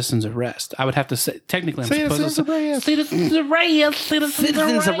doing a citizen's arrest. I would have to say technically I'm Citizen's supposed to arrest. citizens arrest,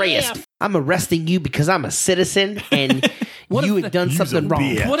 Citizens arrest. I'm arresting you because I'm a citizen and What you if had the- done You's something a wrong.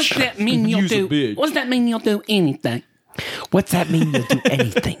 bitch. What does that mean you'll Use a do? bitch. What does that mean you'll do anything? What's that mean you'll do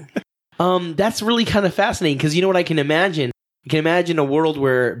anything? That's really kind of fascinating because you know what I can imagine? I can imagine a world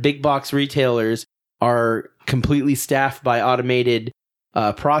where big box retailers are completely staffed by automated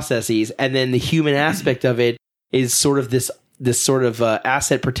processes, and then the human aspect of it is sort of this sort of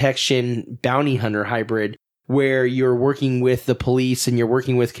asset protection bounty hunter hybrid, where you're working with the police and you're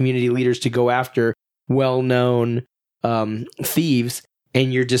working with community leaders to go after well-known thieves,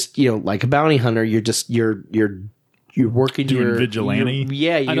 and you're just like a bounty hunter. You're working Doing your vigilante?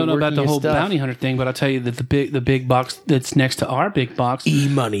 You're I don't know about working the your whole stuff. bounty hunter thing, but I'll tell you that the big box that's next to our big box.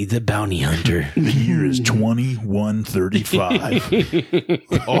 E-Money, the bounty hunter. Here is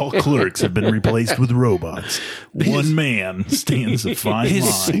 2135. All clerks have been replaced with robots. One man stands a fine His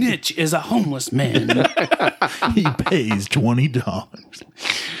line. snitch is a homeless man. He pays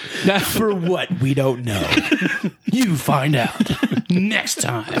 $20. Now, For what? We don't know. you find out next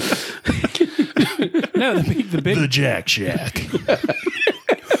time. No, the big The Jack Shack.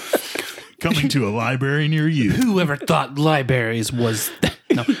 Coming to a library near you. whoever thought libraries was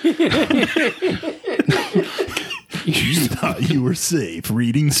no. You thought you were safe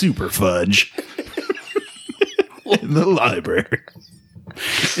reading Super Fudge in the library.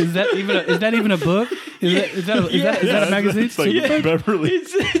 Is that even a book? Is that a magazine? It's like Super- Beverly.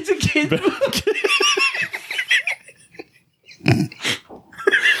 It's a kid book.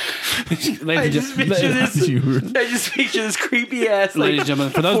 Ladies and I just picture this creepy ass Ladies and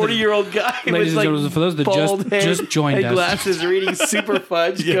gentlemen, for those that- 40-year-old guy Ladies with and like gentlemen, for those that bald head just joined and us. glasses reading Super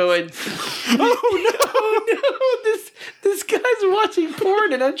Fudge, going, "Oh no, this guy's watching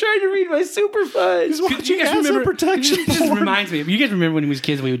porn, and I'm trying to read my Super Fudge." Could you guys remember protection It just reminds me. You guys remember when we was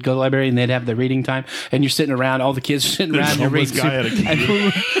kids, we would go to the library and they'd have the reading time, and you're sitting around, all the kids are sitting around, and you're homeless reading, guy at a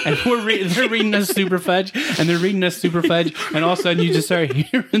key. they're reading us Super Fudge, and they're reading us Super Fudge, and all of a sudden you just start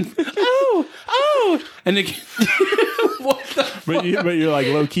hearing, oh, and the what the But you're like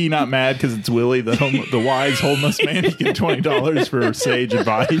low key not mad because it's Willie, the wise homeless man. You get $20 for sage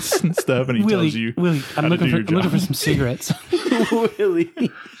advice and stuff, and he tells you, Willie, how I'm to looking do for your job. some cigarettes. Willie.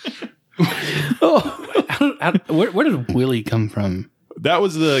 Where did Willie come from? That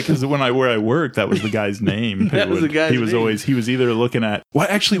was because where I worked, that was the guy's name. That was the guy's He was name. always he was either looking at. Well,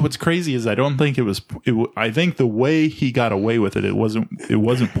 actually, what's crazy is I don't think it was. I think the way he got away with it, it wasn't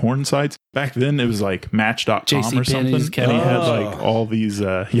porn sites back then. It was like Match.com or JCPenney's something. And catalog. he had like all these.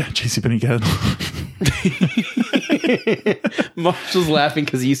 JCPenney catalog. Marshall's laughing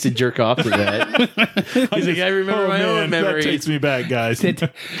because he used to jerk off to that. He's like, I remember my own That memories. takes me back, guys. Let's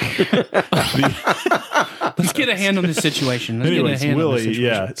get a hand on this situation. Let's Anyways, get a hand on this Willie, situation.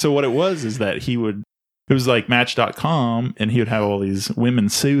 yeah. So what it was is that it was like Match.com, and he would have all these women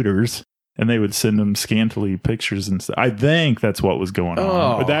suitors, and they would send him scantily pictures and stuff. I think that's what was going on.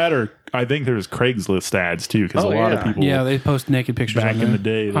 Oh. But that, or I think there was Craigslist ads too, because Oh, a lot yeah. of people, Yeah, they post naked pictures back on in there. the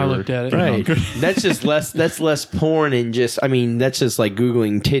day, they I were looked at it. getting Right. on- That's just less. That's less porn and just. I mean, that's just like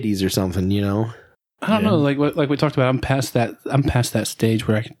Googling titties or something. You know. I don't know, like we talked about. I'm past that stage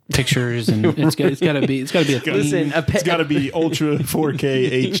where I can pictures and it's got to be a thing. Listen, It's got to be ultra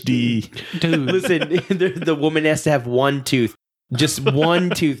 4K HD. dude. Listen, the woman has to have one tooth. Just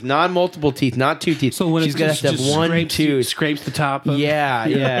one tooth, not multiple teeth, not two teeth. So when she's it got to have just one scrapes, tooth. scrapes the top. Of, Yeah,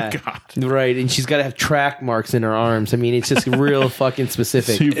 yeah. God. Right, and she's got to have track marks in her arms. I mean, it's just real fucking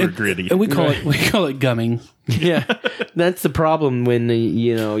specific. Super gritty. and we call it gumming. Yeah, that's the problem when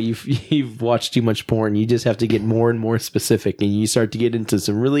you've watched too much porn. You just have to get more and more specific, and you start to get into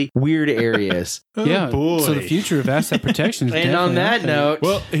some really weird areas. Yeah. boy. So the future of asset protection is And on that definitely note,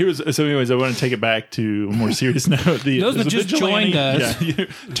 Well, anyways, I want to take it back to a more serious note. Those there's that a just vigilante- joined us. Yeah,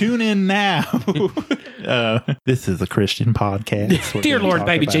 tune in now. This is a Christian podcast. We're Dear gonna Lord, talk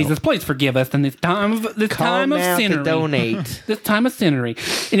baby about- Jesus, please forgive us in this time of come out to sinnery. donate. This time of sinnery.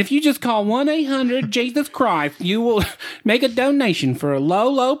 And if you just call 1-800-Jesus-Christ, you will make a donation for a low,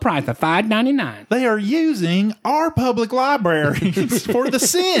 low price of $5.99. They are using our public libraries for the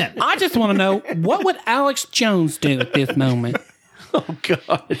sin. I just want to know, what would Alex Jones do at this moment? Oh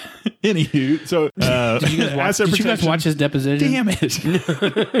God. Anywho, so Did you guys watch his deposition? Damn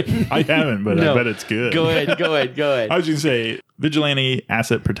it! I haven't, but No. I bet it's good. Go ahead. I was going to say vigilante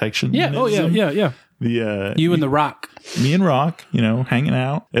asset protection. Yeah. Oh yeah. Yeah. The You and the Rock me and Rock, hanging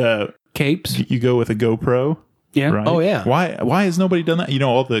out. capes. You go with a GoPro. Yeah. Right? Oh, yeah. Why has nobody done that?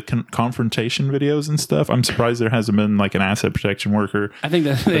 All the confrontation videos and stuff. I'm surprised there hasn't been like an asset protection worker. I think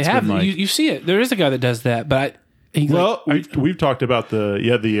that they That's have. been like- You see it. There is a guy that does that, but We've talked about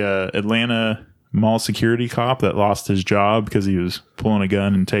the Atlanta mall security cop that lost his job because he was pulling a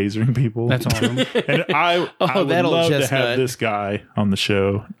gun and tasering people. that's awesome. And I would that old love to chestnut. have this guy on the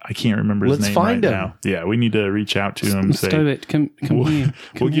show. I can't remember his Let's name find right him. now. Yeah, we need to reach out to him and Let's do say, it. Come we'll, here.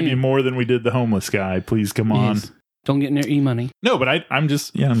 we'll give you more than we did the homeless guy. Please come on. Yes. Don't get near e-money. No, but I'm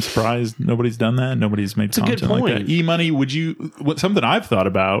surprised nobody's done that. Nobody's made a good content like that. point. E-money, something I've thought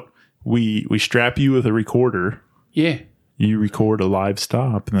about, we strap you with a recorder. Yeah. You record a live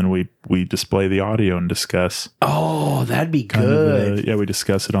stop, and then we display the audio and discuss. Oh, that'd be kind of good. we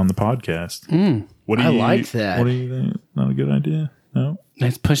discuss it on the podcast. What do I you like that. What do you think? Not a good idea? No?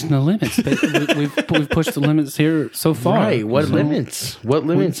 That's pushing the limits. But we've pushed the limits here so far. Right. What So, limits? What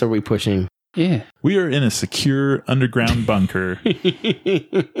limits are we pushing? Yeah. We are in a secure underground bunker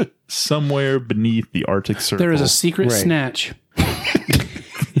somewhere beneath the Arctic Circle. There is a secret Right. snatch.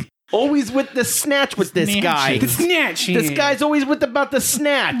 Always with the snatch with this guy. The snatch. This guy's always with about the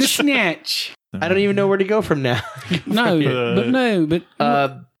snatch. the snatch. I don't even know where to go from now. But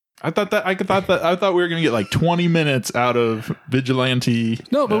I thought we were going to get like 20 minutes out of vigilante.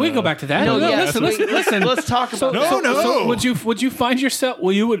 no, but we go back to that. No, yeah, listen. Let's talk about No, that. no. So would you find yourself?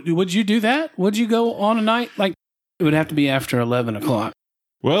 Would you do that? Would you go on a night like it would have to be after 11 o'clock?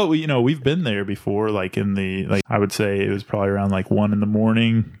 Well, we've been there before, like I would say it was probably around like 1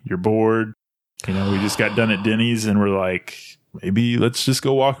 a.m. You're bored. We just got done at Denny's and we're like, maybe let's just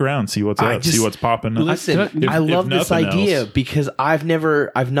go walk around, see what's up, see what's popping up. Listen, I love this nothing idea else. because I've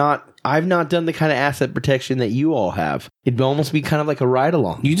not done the kind of asset protection that you all have. It'd almost be kind of like a ride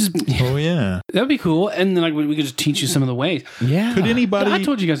along. You just Oh yeah. that'd be cool, and then like we could just teach you some of the ways. Yeah. Could anybody? I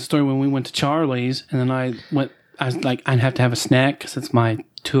told you guys a story when we went to Charlie's, and then I was like, I'd have to have a snack because it's my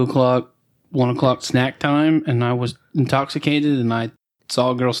 2 o'clock, 1 o'clock snack time, and I was intoxicated, and I saw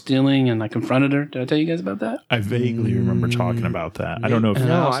a girl stealing, and I confronted her. Did I tell you guys about that? I vaguely remember talking about that. I don't know if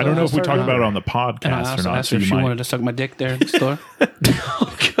No, I don't know if we I talked about it on the And I podcast or also not. asked So her if you she might. wanted to suck my dick there at the store.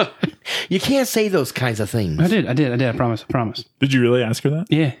 Oh God. You can't say those kinds of things. I did. I promise. Did you really ask her that?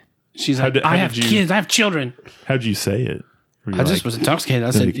 Yeah. She's like, how I have did you- kids. I have children. How'd you say it? Were you I just like, was intoxicated. I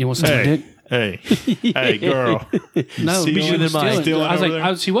said, you want to suck my dick? Hey, hey, girl. No, Stealing she was am I? stealing. Stealing I was over like,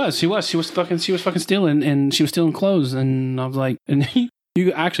 there? she was fucking stealing, and she was stealing clothes, and I was like, and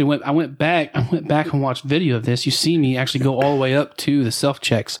you actually went. I went back and watched video of this. You see me actually go all the way up to the self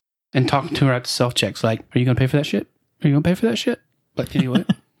checks and talking to her at the self checks. Like, are you gonna pay for that shit? Are you gonna pay for that shit? But anyway,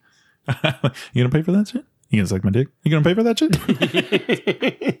 You gonna pay for that shit? You gonna suck my dick? You gonna pay for that shit?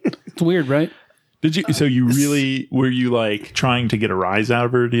 it's weird, right? Did you? So you really were you like trying to get a rise out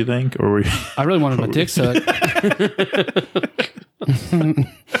of her? Do you think, or were you? I really wanted my dick sucked.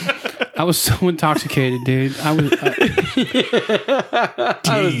 I was so intoxicated, dude. I was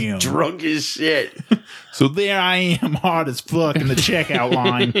Damn. Drunk as shit. So there I am, hard as fuck in the checkout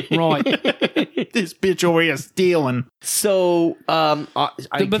line. right. This bitch over here stealing. So, But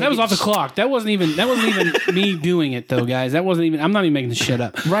that was off the clock. That wasn't even me doing it though, guys. That wasn't even. I'm not even making this shit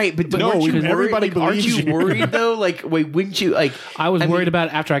up. Right, but No, weren't you worried? everybody Like, aren't believes you you. worried though? Like, wait, wouldn't you like? I was worried about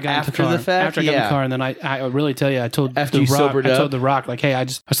it after I got after into the car. the fact? After I got in Yeah. the car, and then I really tell you, I told After the you Rock, sobered I up? told the Rock, like, hey, I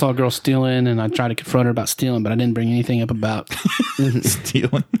saw a girl stealing, and I tried to confront her about stealing, but I didn't bring anything up about.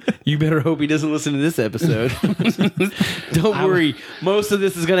 Stealing. You better hope he doesn't listen to this episode. Don't worry, most of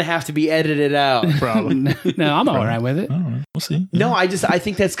this is going to have to be edited out. Probably. No, I'm all right with it. I don't know. We'll see. No, I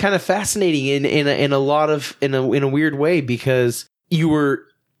think that's kind of fascinating in a weird way because you were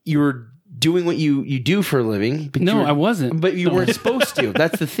doing what you do for a living. But No, you were- I wasn't. But you weren't supposed to.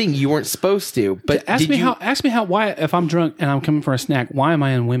 That's the thing. You weren't supposed to. But Ask did me you, why if I'm drunk and I'm coming for a snack, why am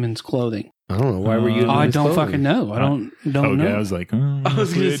I in women's clothing? I don't know. Why were you? in I women's don't clothing? fucking know. I don't Okay, know. I was like, I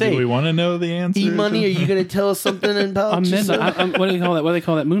was gonna say, do we want to know the answer? E-money, are you going to tell us something about I'm yourself? what do they call that? What do they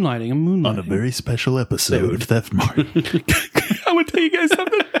call that? Moonlighting. I'm moonlighting. On a very special episode of Theft Mart. I would tell you guys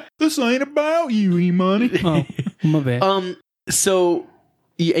something. This ain't about you, E-money. Oh, my bad. So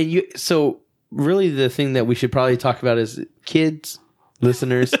really the thing that we should probably talk about is kids,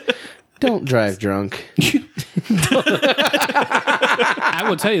 listeners, don't drive drunk. I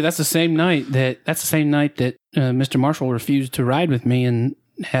will tell you that's the same night that Mr. Marshall refused to ride with me and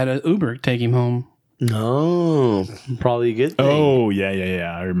had an Uber take him home. No, probably a good thing. Oh yeah.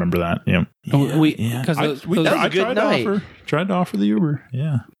 I remember that. Yeah. Because I tried to offer the Uber.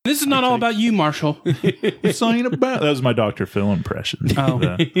 Yeah. this is not all about you, Marshall. It's not even about. That was my Dr. Phil impression.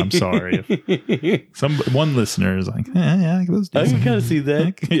 Oh. I'm sorry. If one listener is like, yeah, let's do I can some- kind of see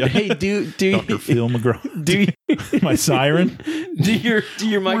that. Yeah. Hey, do Dr. Phil McGraw. do My siren.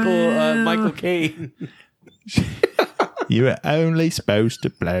 your Michael Caine. You were only supposed to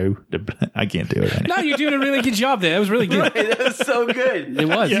blow the. I can't do it right now. No, you're doing a really good job there. It was really good. That was so good. It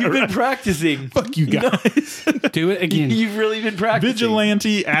was. Yeah, You've been right. practicing. Fuck you guys. Do it again. You've really been practicing.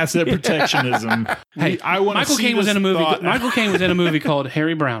 Vigilante asset protectionism. Hey, I want Michael Caine was in a movie. Michael Caine was in a movie called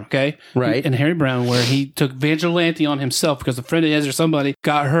Harry Brown. Okay, Right. And Harry Brown, where he took vigilante on himself because a friend of his or somebody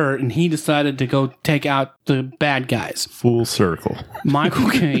got hurt, and he decided to go take out the bad guys. Full circle. Michael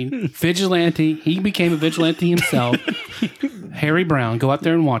Caine, vigilante. He became a vigilante himself. Harry Brown, go out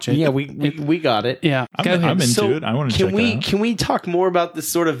there and watch it. Yeah, we got it. Yeah, go ahead. I'm into it. I want to check it out. Can we talk more about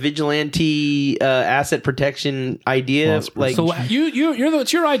this sort of vigilante asset protection idea? Well, Like, So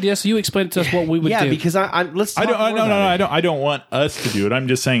it's your idea. So you explain it to us what we would yeah, do. because let's. Talk I don't. more about it. I don't want us to do it. I'm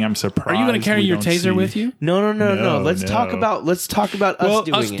just saying I'm surprised. Are you going to carry we your don't taser see- with you? No. No, Let's talk no. about us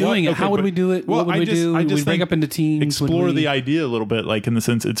doing Us it. doing it. Okay, How would but- we do it? well, What would we do? I Would we just break think up into teams? Explore Would we- the idea a little bit, like in the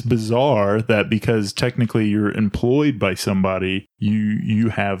sense it's bizarre that because technically you're employed by somebody, you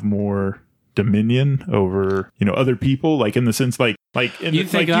have more dominion over other people, like in the sense like in You the,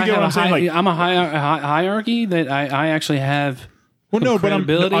 think like, I you get what I'm have saying? Like, I'm a hierarchy that I actually have. well, no, but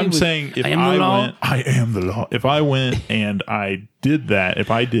credibility I'm with- saying if I am the law. I am the law. If I went and I did that,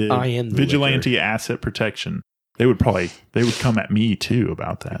 if I did I am the vigilante asset protection, they would come at me too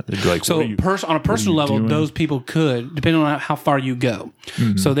about that. They'd be like, So what are you, on a personal you level, doing? those people could, depending on how far you go,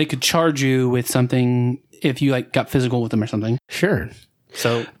 Mm-hmm. so they could charge you with something if you got physical with them or something. Sure.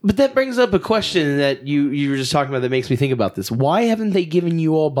 So But that brings up a question that you were just talking about that makes me think about this. Why haven't they given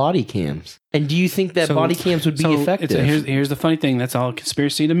you all body cams? And do you think that body cams would be effective? Here's the funny thing. That's all a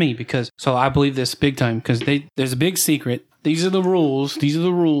conspiracy to me because I believe this big time because there's a big secret. These are the rules. These are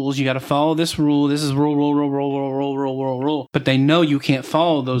the rules. You got to follow this rule. This is rule. But they know you can't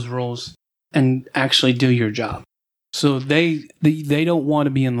follow those rules and actually do your job. So they don't want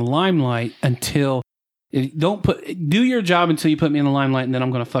to be in the limelight until do your job until you put me in the limelight, and then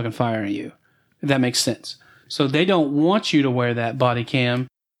I'm going to fucking fire you. If that makes sense. So they don't want you to wear that body cam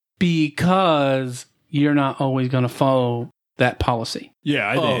because you're not always going to follow that policy. yeah,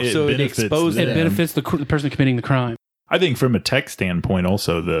 I think so it benefits exposes them. It benefits the person committing the crime. I think from a tech standpoint,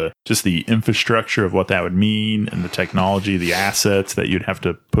 also the infrastructure of what that would mean and the technology, the assets that you'd have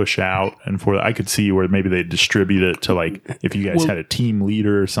to push out, and I could see where maybe they distribute it to like if you guys had a team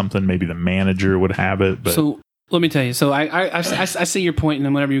leader or something, maybe the manager would have it. But So let me tell you. So I see your point, and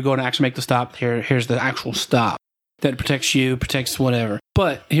then whenever you go to actually make the stop, here's the actual stop that protects you, protects whatever.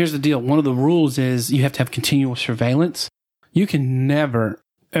 But here's the deal: one of the rules is you have to have continuous surveillance. You can never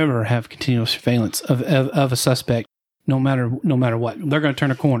ever have continuous surveillance of a suspect. No matter what, they're going to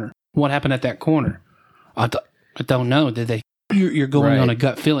turn a corner. What happened at that corner? I don't know. Did they? You're going on a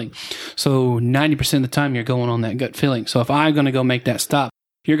gut feeling. So 90% of the time, you're going on that gut feeling. So if I'm going to go make that stop,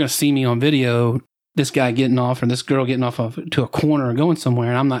 you're going to see me on video. This guy getting off or this girl getting off to a corner or going somewhere,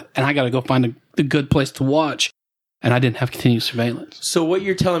 and I'm not. And I got to go find a good place to watch. And I didn't have continuous surveillance. So what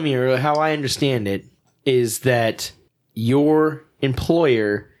you're telling me, or how I understand it, is that your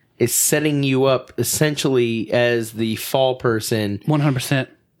employer is setting you up essentially as the fall person 100%.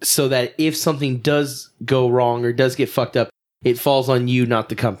 so that if something does go wrong or does get fucked up, it falls on you, not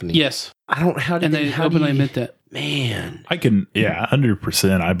the company. Yes. And They openly admit that. Man, I can,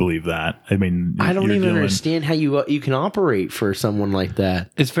 100%. I believe that. I mean, I don't you're even dealing- understand how you can operate for someone like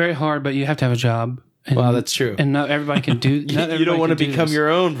that. It's very hard, but you have to have a job. And, Well, that's true. And not everybody can do. You don't want to become your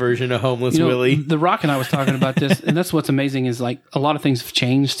own version of homeless Willie. The Rock and I was talking about this, and that's what's amazing is like a lot of things have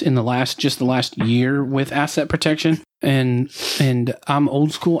changed in the last year with asset protection, and I'm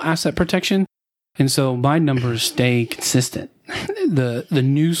old school asset protection, and so my numbers stay consistent. The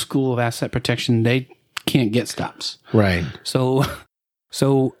new school of asset protection, they can't get stops. Right.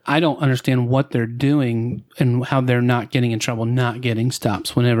 So I don't understand what they're doing and how they're not getting in trouble, not getting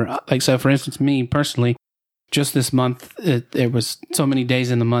stops whenever. Like, so for instance, me personally, just this month, there was so many days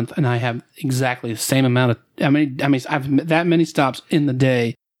in the month, and I have exactly the same amount of. I mean, I've that many stops in the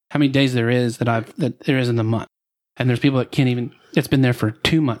day. How many days there is that there is in the month, and there's people that can't even. It's been there for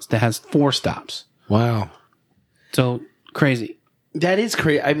 2 months that has 4 stops. Wow. So crazy. That is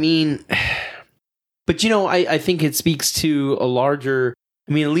crazy. I mean, but I think it speaks to a larger.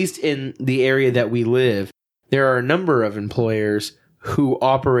 I mean, at least in the area that we live, there are a number of employers who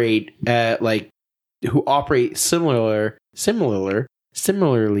operate at like who operate similarly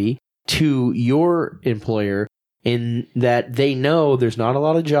to your employer, in that they know there's not a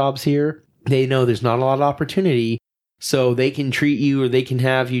lot of jobs here. They know there's not a lot of opportunity. So they can treat you, or they can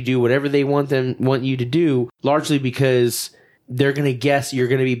have you do whatever they want you to do, largely because they're going to guess you're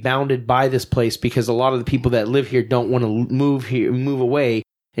going to be bounded by this place, because a lot of the people that live here don't want to move away.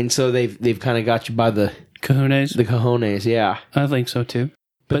 And so they've kind of got you by the cojones. Yeah. I think so too.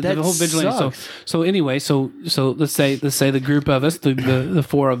 But that the whole vigilante. sucks. So anyway, so let's say the group of us, the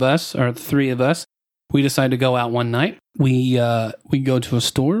four of us, or the three of us, we decide to go out one night. We go to a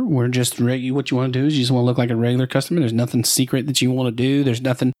store. We're just what you want to do is you just want to look like a regular customer. There's nothing secret that you want to do. There's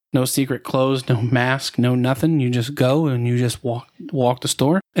nothing, no secret clothes, no mask, no nothing. You just go and you just walk the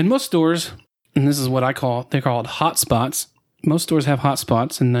store. And most stores, and this is what they're called hot spots. Most stores have hot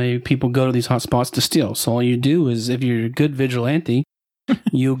spots, and people go to these hot spots to steal. So all you do is, if you're a good vigilante,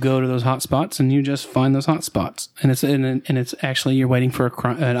 you go to those hot spots and you just find those hot spots, and it's actually you're waiting for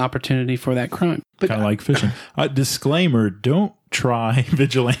an opportunity for that crime. Kind of like fishing. Disclaimer: don't try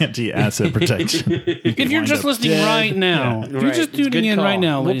vigilante asset protection. If you're just listening right now, you're Right. just It's a good tuning in call. right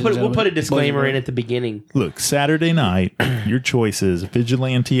now. We'll put a disclaimer in at the beginning. Look, Saturday night, your choice is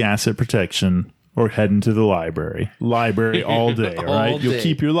vigilante asset protection or heading to the library. Library all day, all right? All You'll day.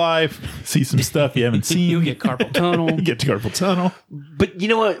 keep your life, see some stuff you haven't seen. You'll get carpal tunnel. Get to carpal tunnel, But you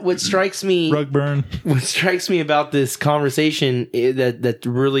know what? What strikes me rug burn. What strikes me about this conversation that's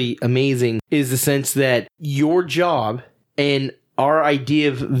really amazing is the sense that your job and our idea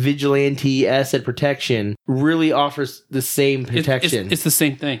of vigilante asset protection really offers the same protection. It's the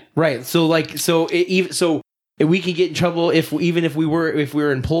same thing. Right. So we could get in trouble if we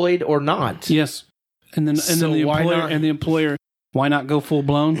were employed or not. Yes. And then the employer, why not go full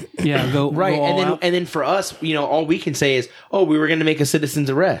blown? Yeah, go Right. go all out. And then for us, all we can say is, "Oh, we were going to make a citizen's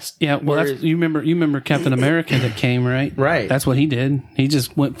arrest." Yeah, well, Whereas- you remember Captain America that came, right? Right. That's what he did. He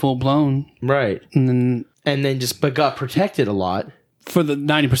just went full blown, right. and then But got protected a lot. for the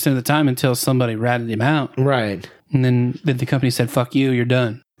 90% of the time until somebody ratted him out, Right. and then the company said, "Fuck you, you're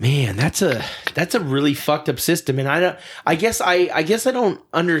done." Man, that's a really fucked up system, and I guess I don't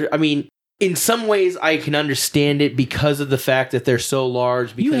I mean, in some ways I can understand it because of the fact that they're so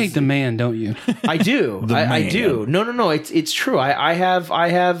large. Because You hate the man, don't you? I do. I do. No. It's true.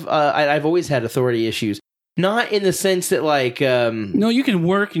 I've always had authority issues. Not in the sense that No, you can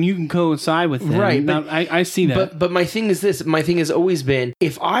work and you can coincide with them. Right, Now, but- I see that. But my thing is this. My thing has always been,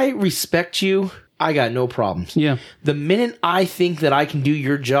 if I respect you, I got no problems. Yeah, The minute I think that I can do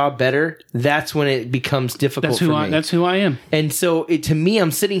your job better, that's when it becomes difficult for me. that's who I am. And so to me,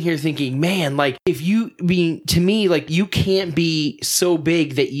 I'm sitting here thinking, man, you can't be so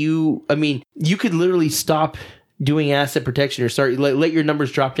big that you could literally stop doing asset protection or start, let your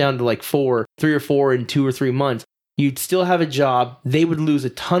numbers drop down to 3 or 4 in 2 or 3 months. You'd still have a job. They would lose a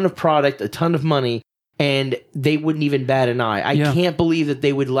ton of product, a ton of money, and they wouldn't even bat an eye. I can't believe that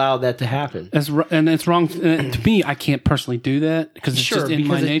they would allow that to happen. That's wrong to me. I can't personally do that because it's just in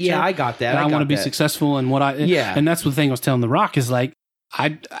my nature. Yeah, I got that. And I want to be successful in what I. Yeah. And that's the thing I was telling The Rock is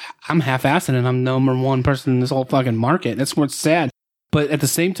I'm half-assed and I'm number one person in this whole fucking market. That's what's sad. But at the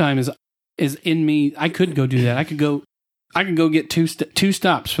same time, is in me. I could go do that. I could go get two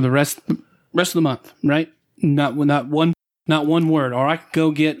stops for the rest of the month. Right? Not one word. Or I could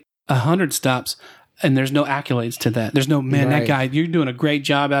go get 100 stops. And there's no accolades to that. There's no, man, that guy, you're doing a great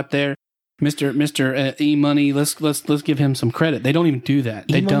job out there. Mr. E-Money, let's give him some credit. They don't even do that.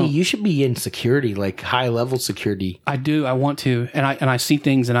 They E-Money, don't. you should be in security, high level security. I do. I want to, and I see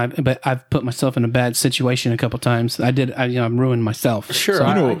things, but I've put myself in a bad situation a couple times. I'm ruined myself. Sure, So,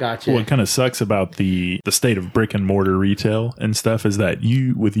 I got you. What kind of sucks about the state of brick and mortar retail and stuff is that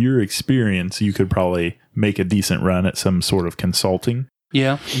you, with your experience, you could probably make a decent run at some sort of consulting.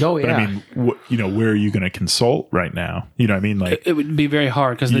 yeah, Oh, But yeah. I mean, where are you going to consult right now? You know what I mean? Like, it would be very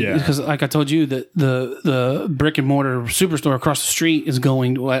hard because like I told you, the brick and mortar superstore across the street is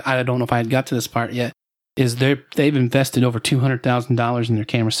going. I don't know if I had got to this part yet. Is they've invested over $200,000 in their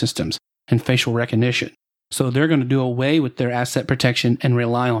camera systems and facial recognition. So they're going to do away with their asset protection and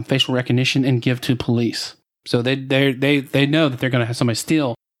rely on facial recognition and give to police. So they know that they're going to have somebody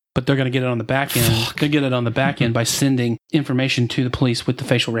steal, but they're going to get it on the back end. They get it on the back end by sending information to the police with the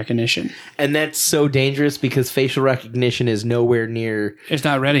facial recognition. And that's so dangerous because facial recognition is nowhere near It's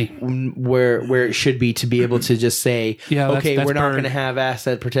not ready. where it should be to be able to just say, Yeah, that's- okay, that's we're not burned. going to have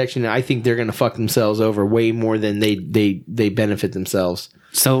asset protection. I think they're going to fuck themselves over way more than they benefit themselves.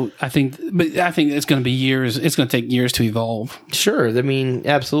 So I think it's going to be years. It's going to take years to evolve. Sure. I mean,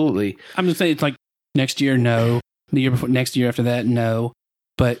 absolutely. I'm just saying it's like next year, no. The year before, next year after that, no.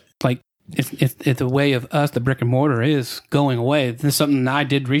 But it's the way of us, the brick and mortar is going away. This is something I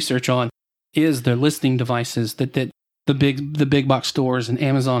did research on, is their listing devices that the big box stores and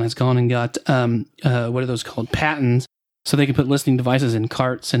Amazon has gone and got, what are those called? Patents. So they can put listing devices in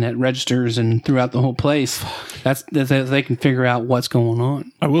carts and at registers and throughout the whole place. That's they can figure out what's going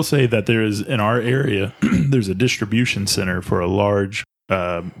on. I will say that there is, in our area, there's a distribution center for a large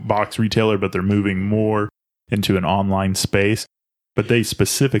box retailer, but they're moving more into an online space. But they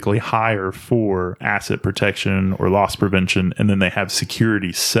specifically hire for asset protection or loss prevention, and then they have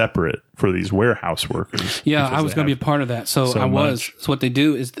security separate for these warehouse workers. Yeah, I was going to be a part of that. So what they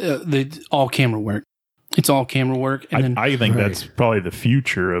do is they all camera work. It's all camera work. And I think that's probably the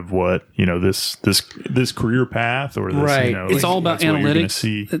future of what, this career path or this, it's all about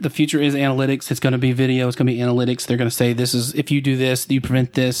analytics. The future is analytics. It's going to be video. It's going to be analytics. They're going to say, this is, if you do this, you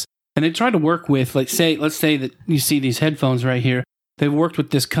prevent this. And they try to work with, let's say that you see these headphones right here. They've worked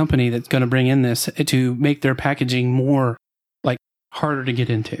with this company that's going to bring in this to make their packaging more like harder to get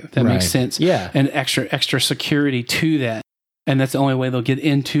into. If that makes sense. Yeah. And extra security to that. And that's the only way they'll get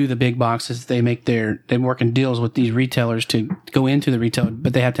into the big boxes. They work in deals with these retailers to go into the retailer,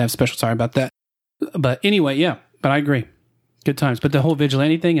 but they have to have special. Sorry about that. But anyway, yeah, but I agree. Good times. But the whole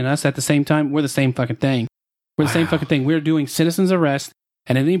vigilante thing and us at the same time, we're the same fucking thing. We're the same fucking thing. We're doing citizens arrest.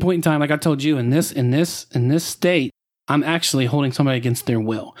 And at any point in time, like I told you, in this state, I'm actually holding somebody against their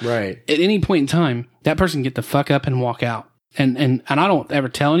will. Right. At any point in time, that person can get the fuck up and walk out. And I don't ever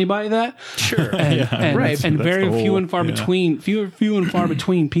tell anybody that. Sure. And very few and far between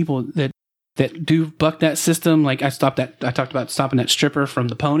people that do buck that system. Like I talked about stopping that stripper from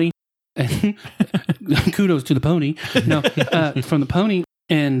the pony. And kudos to the pony. No, from the pony.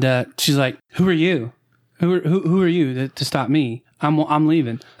 And she's like, "Who are you? Who are you to stop me? I'm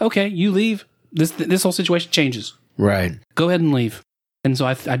leaving." Okay, you leave. This whole situation changes. Right. Go ahead and leave. And so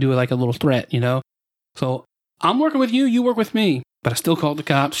I do it like a little threat, So I'm working with you, you work with me. But I still called the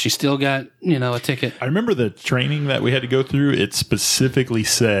cops. She still got, a ticket. I remember the training that we had to go through. It specifically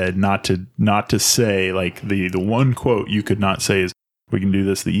said not to say, like, the one quote you could not say is, "We can do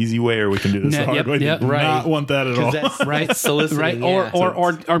this the easy way, or we can do this the hard way." Yep. Do not want that at all. That's right. Soliciting, right.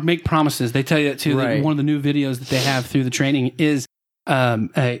 Or make promises. They tell you that too. Right. One of the new videos that they have through the training is,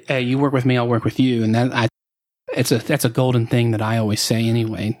 hey, you work with me, I'll work with you. And that's a golden thing that I always say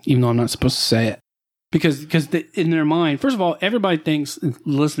anyway, even though I'm not supposed to say it. Because in their mind, first of all, everybody thinks,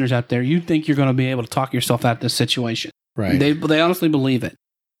 listeners out there, you think you're going to be able to talk yourself out of this situation. Right. They honestly believe it.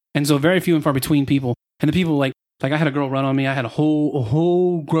 And so very few and far between people. And the people like I had a girl run on me. I had a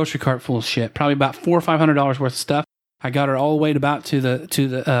whole grocery cart full of shit, probably about $400 or $500 worth of stuff. I got her all the way about to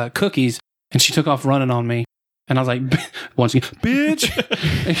the cookies, and she took off running on me. And I was like, once again,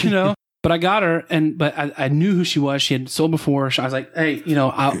 bitch, But I got her, but I knew who she was. She had sold before. I was like, hey,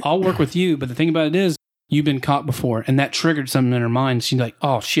 I'll work with you. But the thing about it is, you've been caught before. And that triggered something in her mind. She's like,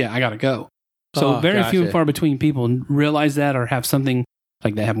 oh, shit, I got to go. So very few and far between people realize that or have something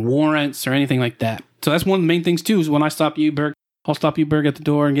like they have warrants or anything like that. So that's one of the main things, too, is when I stop you, Berg, I'll stop you, Berg, at the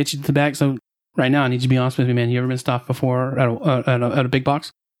door and get you to the back. So right now, I need you to be honest with me, man. You ever been stopped before at a big box?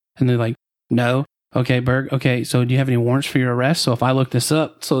 And they're like, no. Okay, Berg. Okay, so do you have any warrants for your arrest? So if I look this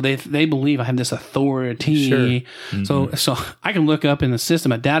up, so they believe I have this authority. Sure. Mm-hmm. So I can look up in the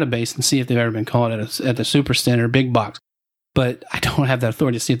system a database and see if they've ever been caught at the super center big box, but I don't have that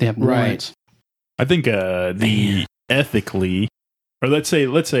authority to see if they have warrants. I think the ethically, or let's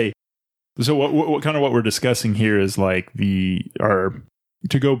say, so what kind of what we're discussing here is like to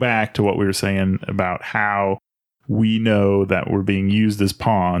go back to what we were saying about how we know that we're being used as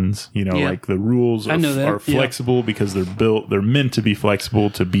pawns, like the rules are flexible because they're meant to be flexible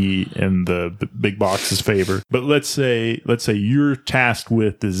to be in the big box's favor. But let's say you're tasked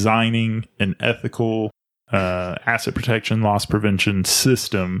with designing an ethical asset protection, loss prevention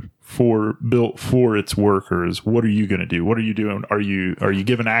system built for its workers. What are you going to do? What are you doing? Are you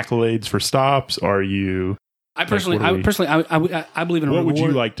giving accolades for stops? Are you? I believe in a reward. What would you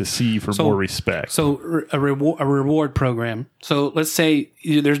like to see for more respect? So a reward program. So let's say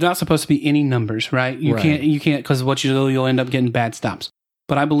there's not supposed to be any numbers, right? You can't because what you'll end up getting bad stops.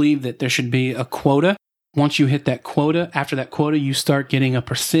 But I believe that there should be a quota. Once you hit that quota, after that quota, you start getting a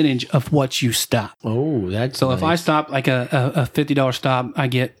percentage of what you stop. Oh, that's so. Nice. If I stop like a $50 stop, I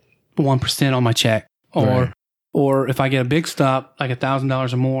get 1% on my check, or if I get a big stop, like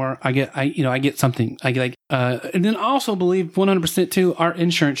 $1,000 or more, I get something. I get and then I also believe 100% too, our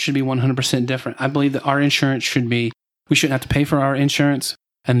insurance should be 100% different. I believe that our insurance we shouldn't have to pay for our insurance,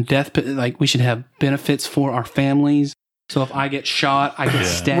 and we should have benefits for our families. So if I get shot, I get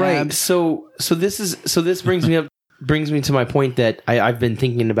stabbed. Right. So this brings me up brings me to my point that I've been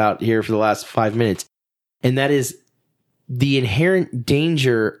thinking about here for the last 5 minutes, and that is the inherent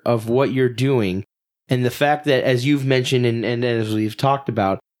danger of what you're doing, and the fact that, as you've mentioned and as we've talked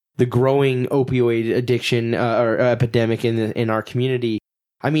about, the growing opioid addiction or epidemic in our community.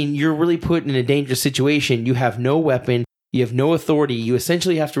 I mean, you're really put in a dangerous situation. You have no weapon. You have no authority. You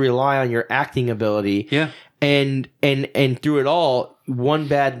essentially have to rely on your acting ability. Yeah. And through it all, one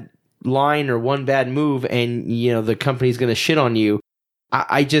bad line or one bad move, and the company's going to shit on you.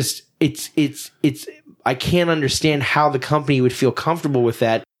 I can't understand how the company would feel comfortable with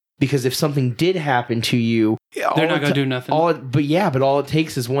that, because if something did happen to you, they're not going to do nothing. But all it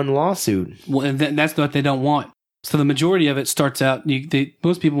takes is one lawsuit. Well, and that's what they don't want. So the majority of it starts out.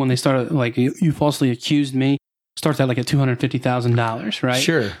 Most people, when they start, like, you falsely accused me, starts out like at $250,000, right?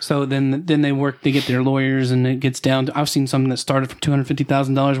 Sure. So then they get their lawyers, and it gets down to, I've seen something that started from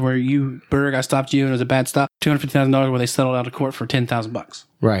 $250,000 where Berg, I stopped you and it was a bad stop. $250,000 where they settled out of court for $10,000.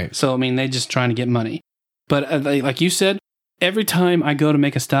 Right. So I mean, they just trying to get money. But like you said, every time I go to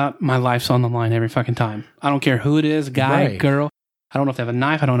make a stop, my life's on the line every fucking time. I don't care who it is, guy, Right. girl. I don't know if they have a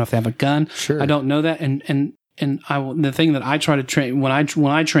knife. I don't know if they have a gun. Sure. I don't know that. And the thing that I try to train when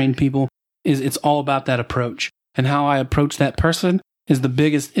I train people is it's all about that approach. And how I approach that person is the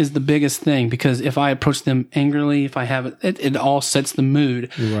biggest thing, because if I approach them angrily, if I have it all sets the mood.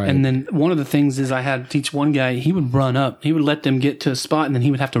 Right. And then one of the things is I had to teach one guy, he would run up, he would let them get to a spot, and then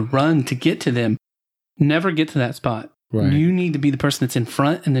he would have to run to get to them. Never get to that spot. Right. You need to be the person that's in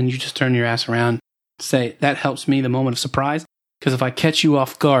front, and then you just turn your ass around. Say, that helps me, the moment of surprise, because if I catch you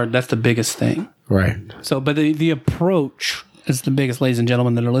off guard, that's the biggest thing. Right. So, but the approach is the biggest, ladies and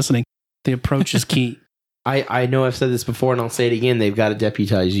gentlemen that are listening. The approach is key. I know I've said this before, and I'll say it again. They've got to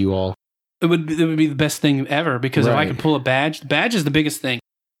deputize you all. It would be the best thing ever, because if I Right. could pull a badge, the badge is the biggest thing.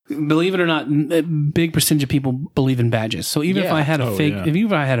 Believe it or not, a big percentage of people believe in badges. So even if Yeah. I had a fake, yeah.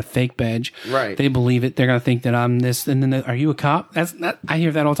 if I had a fake badge, Right. they believe it. They're gonna think that I'm this, and then are you a cop? I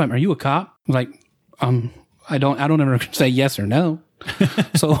hear that all the time. Are you a cop? Like, I don't ever say yes or no.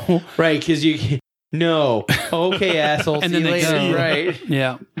 So Right, because no. Okay, asshole. And See then you they later. go. Right.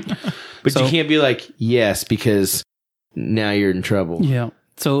 yeah, But So- you can't be like, yes, because now you're in trouble. yeah.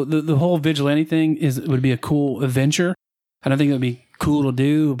 So the whole vigilante thing would be a cool adventure, and I think it would be cool to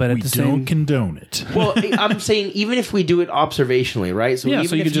do. But at We the don't same, condone it. Well, I'm saying even if we do it observationally, right? So Yeah, even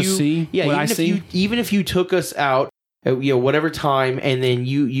so you if could just see what even I if see. even if you took us out at whatever time, and then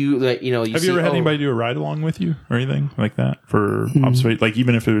you Have see, you ever had oh, anybody do a ride along with you or anything like that for observation? Like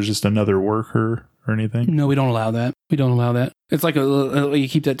even if it was just another worker or anything? no, we don't allow that. We don't allow that. It's like we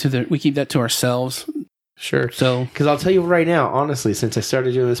keep that to ourselves. Sure. So Because I'll tell you right now, honestly, since I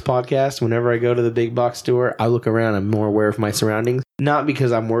started doing this podcast, whenever I go to the big box store, I look around. I'm more aware of my surroundings. Not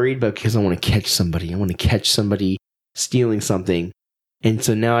because I'm worried, but because I want to catch somebody. I want to catch somebody stealing something. And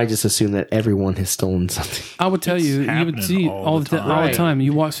so now I just assume that everyone has stolen something. I would tell you would happening see all the time. all the time.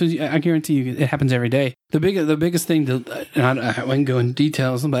 You walk, so I guarantee you, it happens every day. The biggest thing, and I wouldn't go in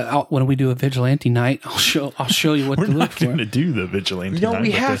details, but when we do a vigilante night, I'll show you what We're to look not for. going to do the vigilante. No, night, we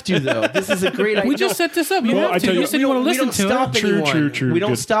but have to, though. This is a great idea. We just set this up. You Well, I have to. tell You you- said you want to listen don't to stop it. True, anyone. true. We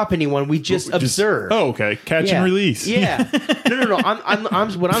don't Good. stop anyone. We just observe. Oh, okay. Catch Yeah. and release. Yeah. No.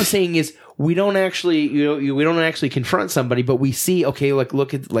 I'm what I'm saying is we don't actually, we don't actually confront somebody, but we see, okay, like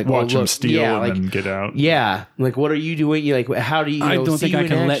look at like Watch oh, them look, steal yeah, and like then get out. yeah, like what are you doing? You like how do you? I don't see think you I in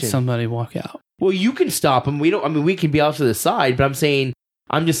can let action? somebody walk out. Well, you can stop them. We don't. I mean, we can be off to the side, but I'm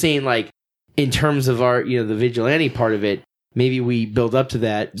just saying, like in terms of our, the vigilante part of it. Maybe we build up to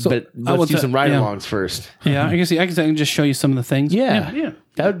that, So, but I will let's do tell- some ride-alongs first. Yeah, I can just show you some of the things. Yeah.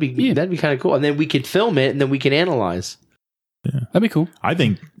 That'd be kind of cool, and then we could film it, and then we can analyze. That'd be cool. I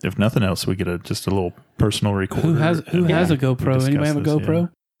think if nothing else, we get just a little personal recorder. Who has and a we GoPro? discuss Anybody have a this, GoPro?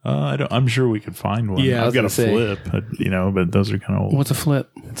 yeah. I don't. I'm sure we could find one. Yeah, I I've was got a gonna say. flip, but those are kind of old. What's a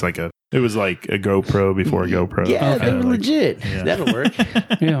flip? It's like it was like a GoPro before a GoPro. Yeah, Okay. they're Like, legit. yeah. That'll work.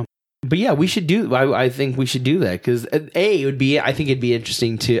 Yeah. But yeah, we should do. I think we should do that because it would be. I think it'd be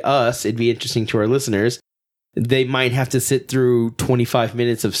interesting to us. It'd be interesting to our listeners. They might have to sit through 25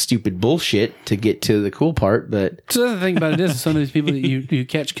 minutes of stupid bullshit to get to the cool part. But So the other thing about it is some of these people that you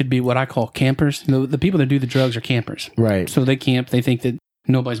catch could be what I call campers. The people that do the drugs are campers. right, So they camp. They think that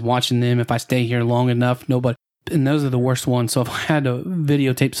nobody's watching them. If I stay here long enough, nobody. And those are the worst ones. So if I had to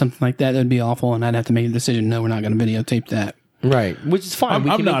videotape something like that, that'd be awful. And I'd have to make a decision. No, we're not going to videotape that. right, which is fine. I'm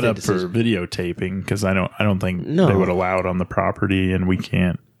can not make up that for decision. videotaping because I don't think No. they would allow it on the property, and we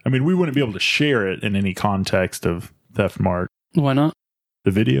can't. I mean, we wouldn't be able to share it in any context of Theft Mart. Why not?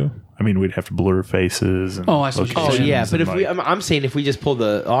 The video. I mean, we'd have to blur faces. And Oh, I see what you're Oh saying. yeah, locations but and if we, like- I'm saying if we just pull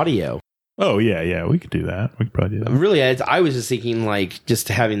the audio. Oh yeah, we could do that. We could probably do that. Really, I was just thinking like just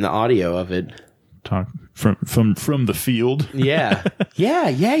having the audio of it. Talk from the field. Yeah. Yeah.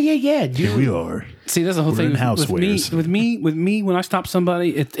 Dude. Here we are. See, that's the whole We're thing in housewares. with me. When I stop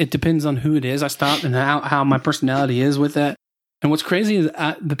somebody, it depends on who it is I stop and how my personality is with that. And what's crazy is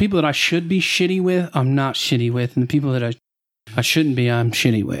the people that I should be shitty with, I'm not shitty with, and the people that I shouldn't be, I'm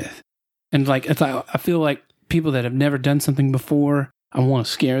shitty with. And like I feel like people that have never done something before, I want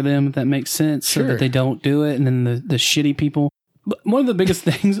to scare them, if that makes sense, so that they don't do it. And then the shitty people. But one of the biggest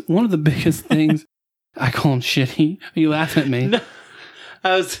things, I call them shitty. You laugh at me. No,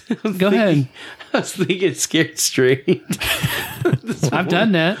 I was Go ahead. I was thinking Scared Straight. I've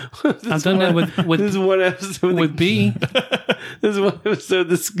done that. I've done that with this one episode with B. This one episode.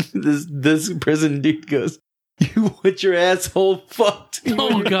 This prison dude goes, "You want your asshole fucked?"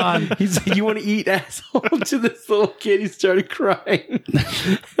 Oh God! He said, "You want to eat asshole?" To this little kid, he started crying.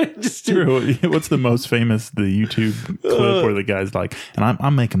 What's the most famous the YouTube clip where the guy's like, and I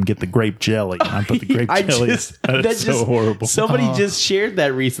make him get the grape jelly, and I put the grape jelly. That's so horrible. Somebody just shared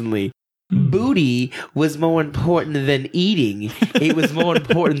that recently. Booty was more important than eating. It was more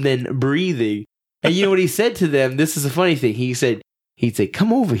important than breathing. And you know what he said to them? This is a funny thing. He'd say,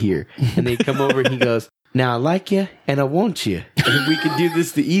 "Come over here," and they come over, and he goes, "Now I like you and I want you. And we could do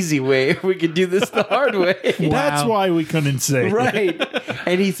this the easy way, or we could do this the hard way." That's why we couldn't say it. Right.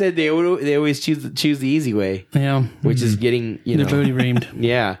 And he said they always choose the easy way, Yeah, which is getting the booty reamed.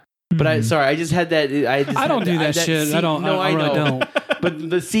 Yeah. But I just had that. I don't do that shit. Scene, I don't. No, I really know. don't. But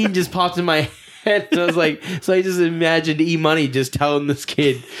the scene just popped in my head. And I was like, so I just imagined E-Money just telling this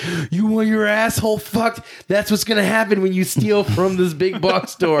kid, "You want your asshole fucked? That's what's gonna happen when you steal from this big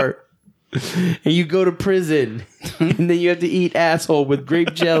box store." And you go to prison, and then you have to eat asshole with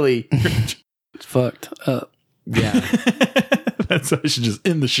grape jelly. It's fucked up. Yeah. That's how I should just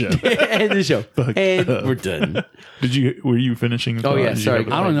end the show. End the show. Fucked And up. we're done. Were you finishing? Oh, yeah, Did you sorry.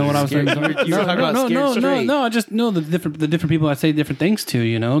 have- I don't know what I was saying. You were talking about Scared Straight. No. I just know the different people I say different things to.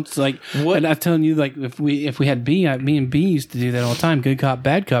 You know, it's like What? And I'm telling you, like if we had B, me and B used to do that all the time. Good cop,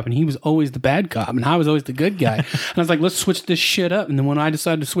 bad cop, and he was always the bad cop, and I was always the good guy. And I was like, let's switch this shit up. And then when I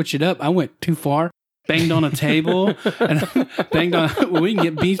decided to switch it up, I went too far. Banged on a table and banged on. Well, we can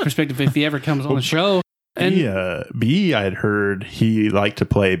get B's perspective if he ever comes on the show. And B, I had heard he liked to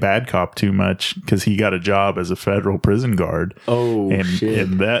play bad cop too much because he got a job as a federal prison guard. Oh, and shit.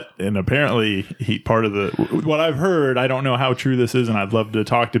 and apparently he part of the what I've heard. I don't know how true this is, and I'd love to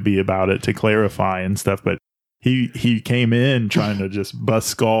talk to B about it to clarify and stuff. But he came in trying to just bust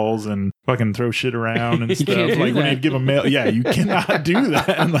skulls and fucking throw shit around and You stuff. can't do Like when that. he'd give a mail, yeah, you cannot do that.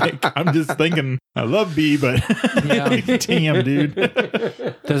 And like I'm just thinking, I love B, but Yeah. damn, dude.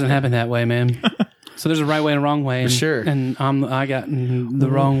 doesn't happen that way, man. So there's a right way and a wrong way. And, sure. And I got the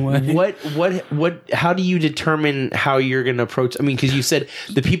wrong way. What, how do you determine how you're going to approach? I mean, because you said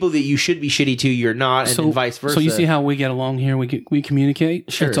the people that you should be shitty to, you're not, and then vice versa. So you see how we get along here? We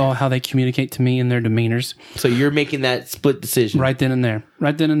communicate. Sure. It's all how they communicate to me and their demeanors. So you're making that split decision. Right then and there.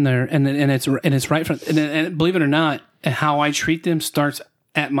 And it's right from, and believe it or not, how I treat them starts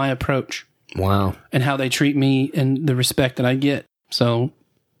at my approach Wow. and how they treat me and the respect that I get. So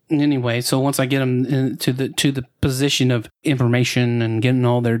anyway, so once I get them to the position of information and getting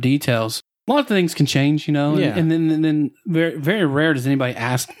all their details, a lot of things can change, you know. Yeah. And then very very rare does anybody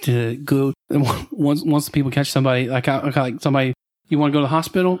ask to go. Once people catch somebody like somebody, you want to go to the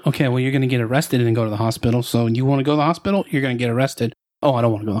hospital? Okay, well you're going to get arrested and then go to the hospital. So you want to go to the hospital? You're going to get arrested. Oh, I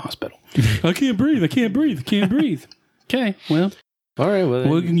don't want to go to the hospital. I can't breathe. Okay, well, All right.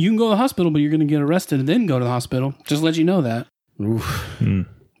 Well, you can go to the hospital, but you're going to get arrested and then go to the hospital. Just let you know that.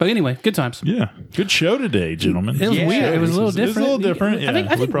 But anyway, good times. Yeah, good show today, gentlemen. It was weird. It was a little different. It was a little different. I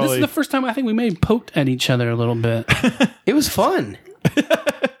think this is the first time I think we may have poked at each other a little bit. it was fun.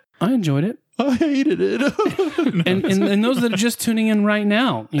 I enjoyed it. I hated it. And those that are just tuning in right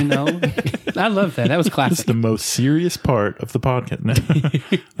now, you know, I love that. That was This is classic. the most serious part of the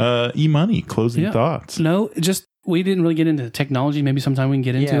podcast. E-Money, closing Yeah. thoughts. No, just we didn't really get into technology. Maybe sometime we can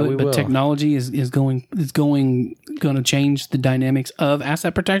get into Yeah, it. we But will. technology is going to change the dynamics of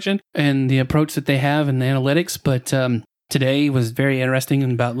asset protection and the approach that they have and the analytics. But today was very interesting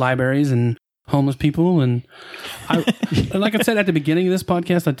about libraries and homeless people. And like I said at the beginning of this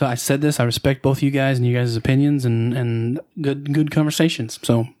podcast, I said this. I respect both you guys and you guys' opinions and good conversations.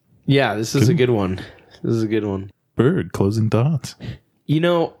 So Yeah, this is a good one. This is a good one. Bird, closing thoughts. You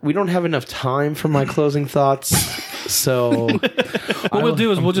know, we don't have enough time for my closing thoughts, so what we'll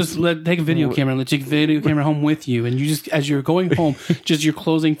do is we'll just take a video camera and let you take a video camera home with you, and you just as you're going home, just your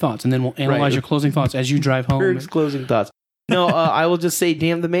closing thoughts, and then we'll analyze Right. your closing thoughts as you drive home. Berg's closing thoughts. No, I will just say,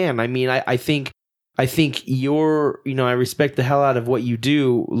 damn the man. I mean, I think you're, I respect the hell out of what you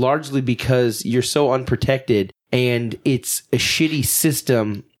do, largely because you're so unprotected and it's a shitty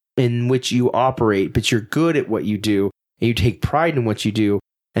system in which you operate, but you're good at what you do and you take pride in what you do.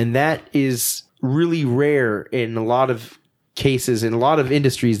 And that is really rare in a lot of cases, in a lot of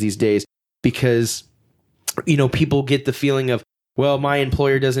industries these days, because, people get the feeling of, well, my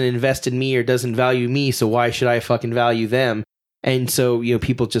employer doesn't invest in me or doesn't value me, so why should I fucking value them? And so,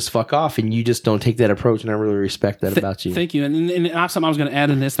 people just fuck off, and you just don't take that approach, and I really respect that about you. Thank you. And I have something I was going to add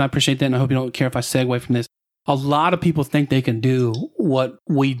in this, and I appreciate that, and I hope you don't care if I segue from this. A lot of people think they can do what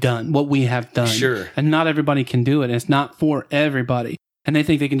we have done. Sure. And not everybody can do it, and it's not for everybody. And they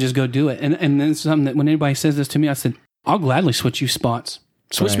think they can just go do it. And then something that when anybody says this to me, I said, I'll gladly switch you spots.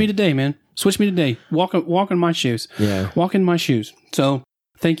 Switch me today, man. Switch me today. Walk in my shoes. Yeah. Walk in my shoes. So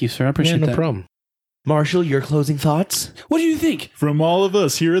thank you, sir. I appreciate that. No problem. Marshall, your closing thoughts? What do you think? From all of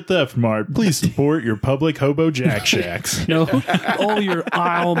us here at Theft Mart, please support your public hobo Jack Shacks. All your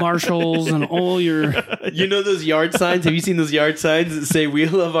aisle marshals and all your... Those yard signs? Have you seen those yard signs that say, we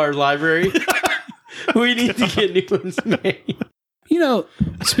love our library? We need to get new ones made.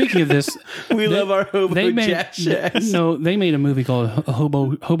 Speaking of this, we love our hobo Jack Shacks. They made a movie called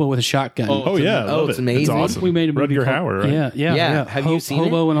Hobo with a Shotgun. It's amazing. It's awesome. We made a movie Rutger called, Hauer, right? Yeah. Have you seen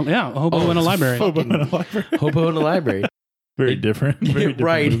Hobo it? Hobo in a library. Hobo in a library. Hobo in a library. Very different. Very different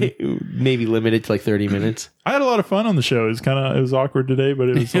right. movie. Maybe limited to like 30 minutes. I had a lot of fun on the show. It was awkward today, but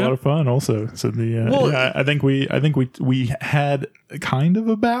it was a lot of fun also. So I think we had kind of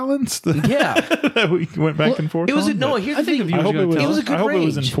a balance. That we went back and forth. It was here's the thing. I hope it was a good I hope range. it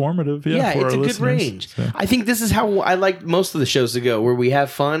was informative. Yeah, for it's our a good listeners. range. So. I think this is how I like most of the shows to go, where we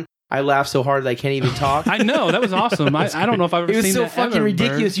have fun. I laugh so hard that I can't even talk. I know, that was awesome. I don't know if I've ever It was seen so that fucking ever,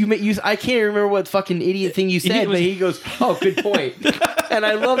 ridiculous. Bird. I can't remember what fucking idiot thing you said, but he goes, "Oh, good point," and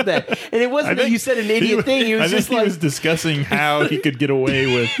I love that. And it wasn't that you said an idiot thing. He was he was discussing how he could get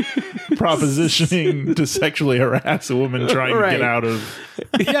away with propositioning to sexually harass a woman trying to get out of.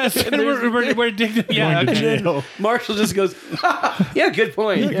 Yes, we're digging. Yeah, going to jail. Marshall just goes, "Yeah, good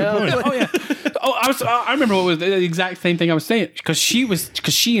point." Yeah, good point. Oh yeah. I remember what was the exact same thing I was saying because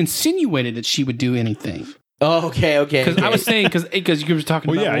she insinuated that she would do anything. Oh, okay. Because I was saying because you were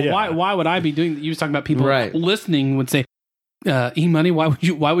talking about why would I be doing that? You was talking about people listening would say, "E-money, why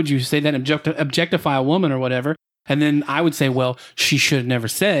would you say that and objectify a woman or whatever?" And then I would say, well, she should have never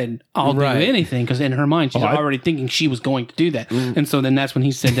said, I'll do anything, because in her mind, she's already thinking she was going to do that. And so then that's when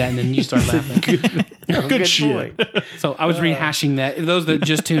he said that, and then you start laughing. Good shit. So I was rehashing that. Those that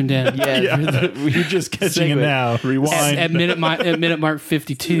just tuned in. You're just catching it now. Rewind. At minute mark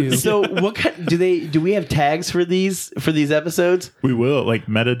 52. So what kind, do we have tags for these episodes? We will, like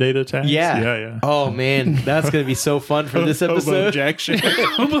metadata tags. Yeah. Oh man, that's gonna be so fun for this episode. Hobo Jack Shack.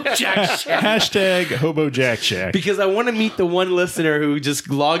 Hobo Jack Shack. Hashtag Hobo Jack Shack. Because I want to meet the one listener who just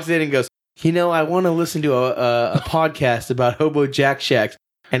logs in and goes, I want to listen to a podcast about Hobo Jack Shacks,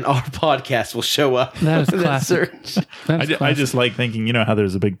 and our podcast will show up. That is classic. I just like thinking, how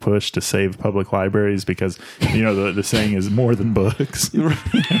there's a big push to save public libraries because, the saying is more than books.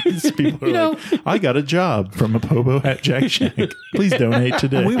 People are like, I got a job from a Hobo at Jack Shack. Please donate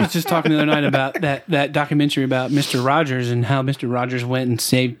today. We was just talking the other night about that documentary about Mr. Rogers and how Mr. Rogers went and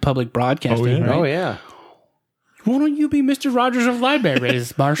saved public broadcasting. Oh, right? yeah. Why don't you be Mr. Rogers of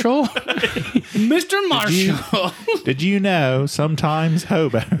libraries, Marshall? Mr. Marshall. Did you know sometimes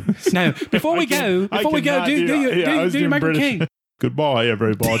hobos? No, before we go, do your Michael King. Goodbye,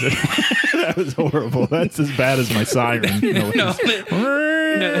 everybody. That was horrible. That's as bad as my siren.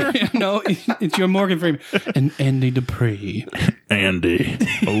 No, it's your Morgan Freeman and Andy Dupree. Andy.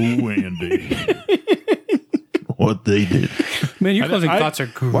 Oh, Andy. What they did. Man, your closing thoughts are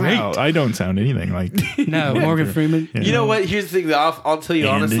great. Wow, I don't sound anything like No, Morgan Freeman. You know what? Here's the thing. I'll tell you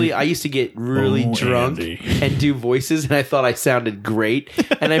honestly. I used to get really drunk and do voices, and I thought I sounded great,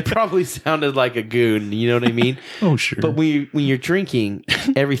 and I probably sounded like a goon. You know what I mean? Oh, sure. But when you're drinking,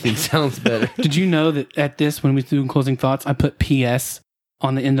 everything sounds better. Did you know that at this, when we do closing thoughts, I put P.S.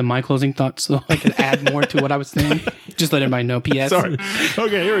 on the end of my closing thoughts so I could add more to what I was saying? Just let everybody know. P.S. Sorry.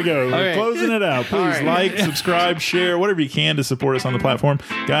 Okay, here we go. We're right. closing it out. Please like, subscribe, share, whatever you can to support us on the platform.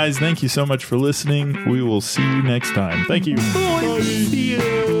 Guys, thank you so much for listening. We will see you next time. Thank you. Bye. See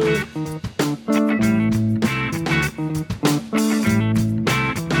you.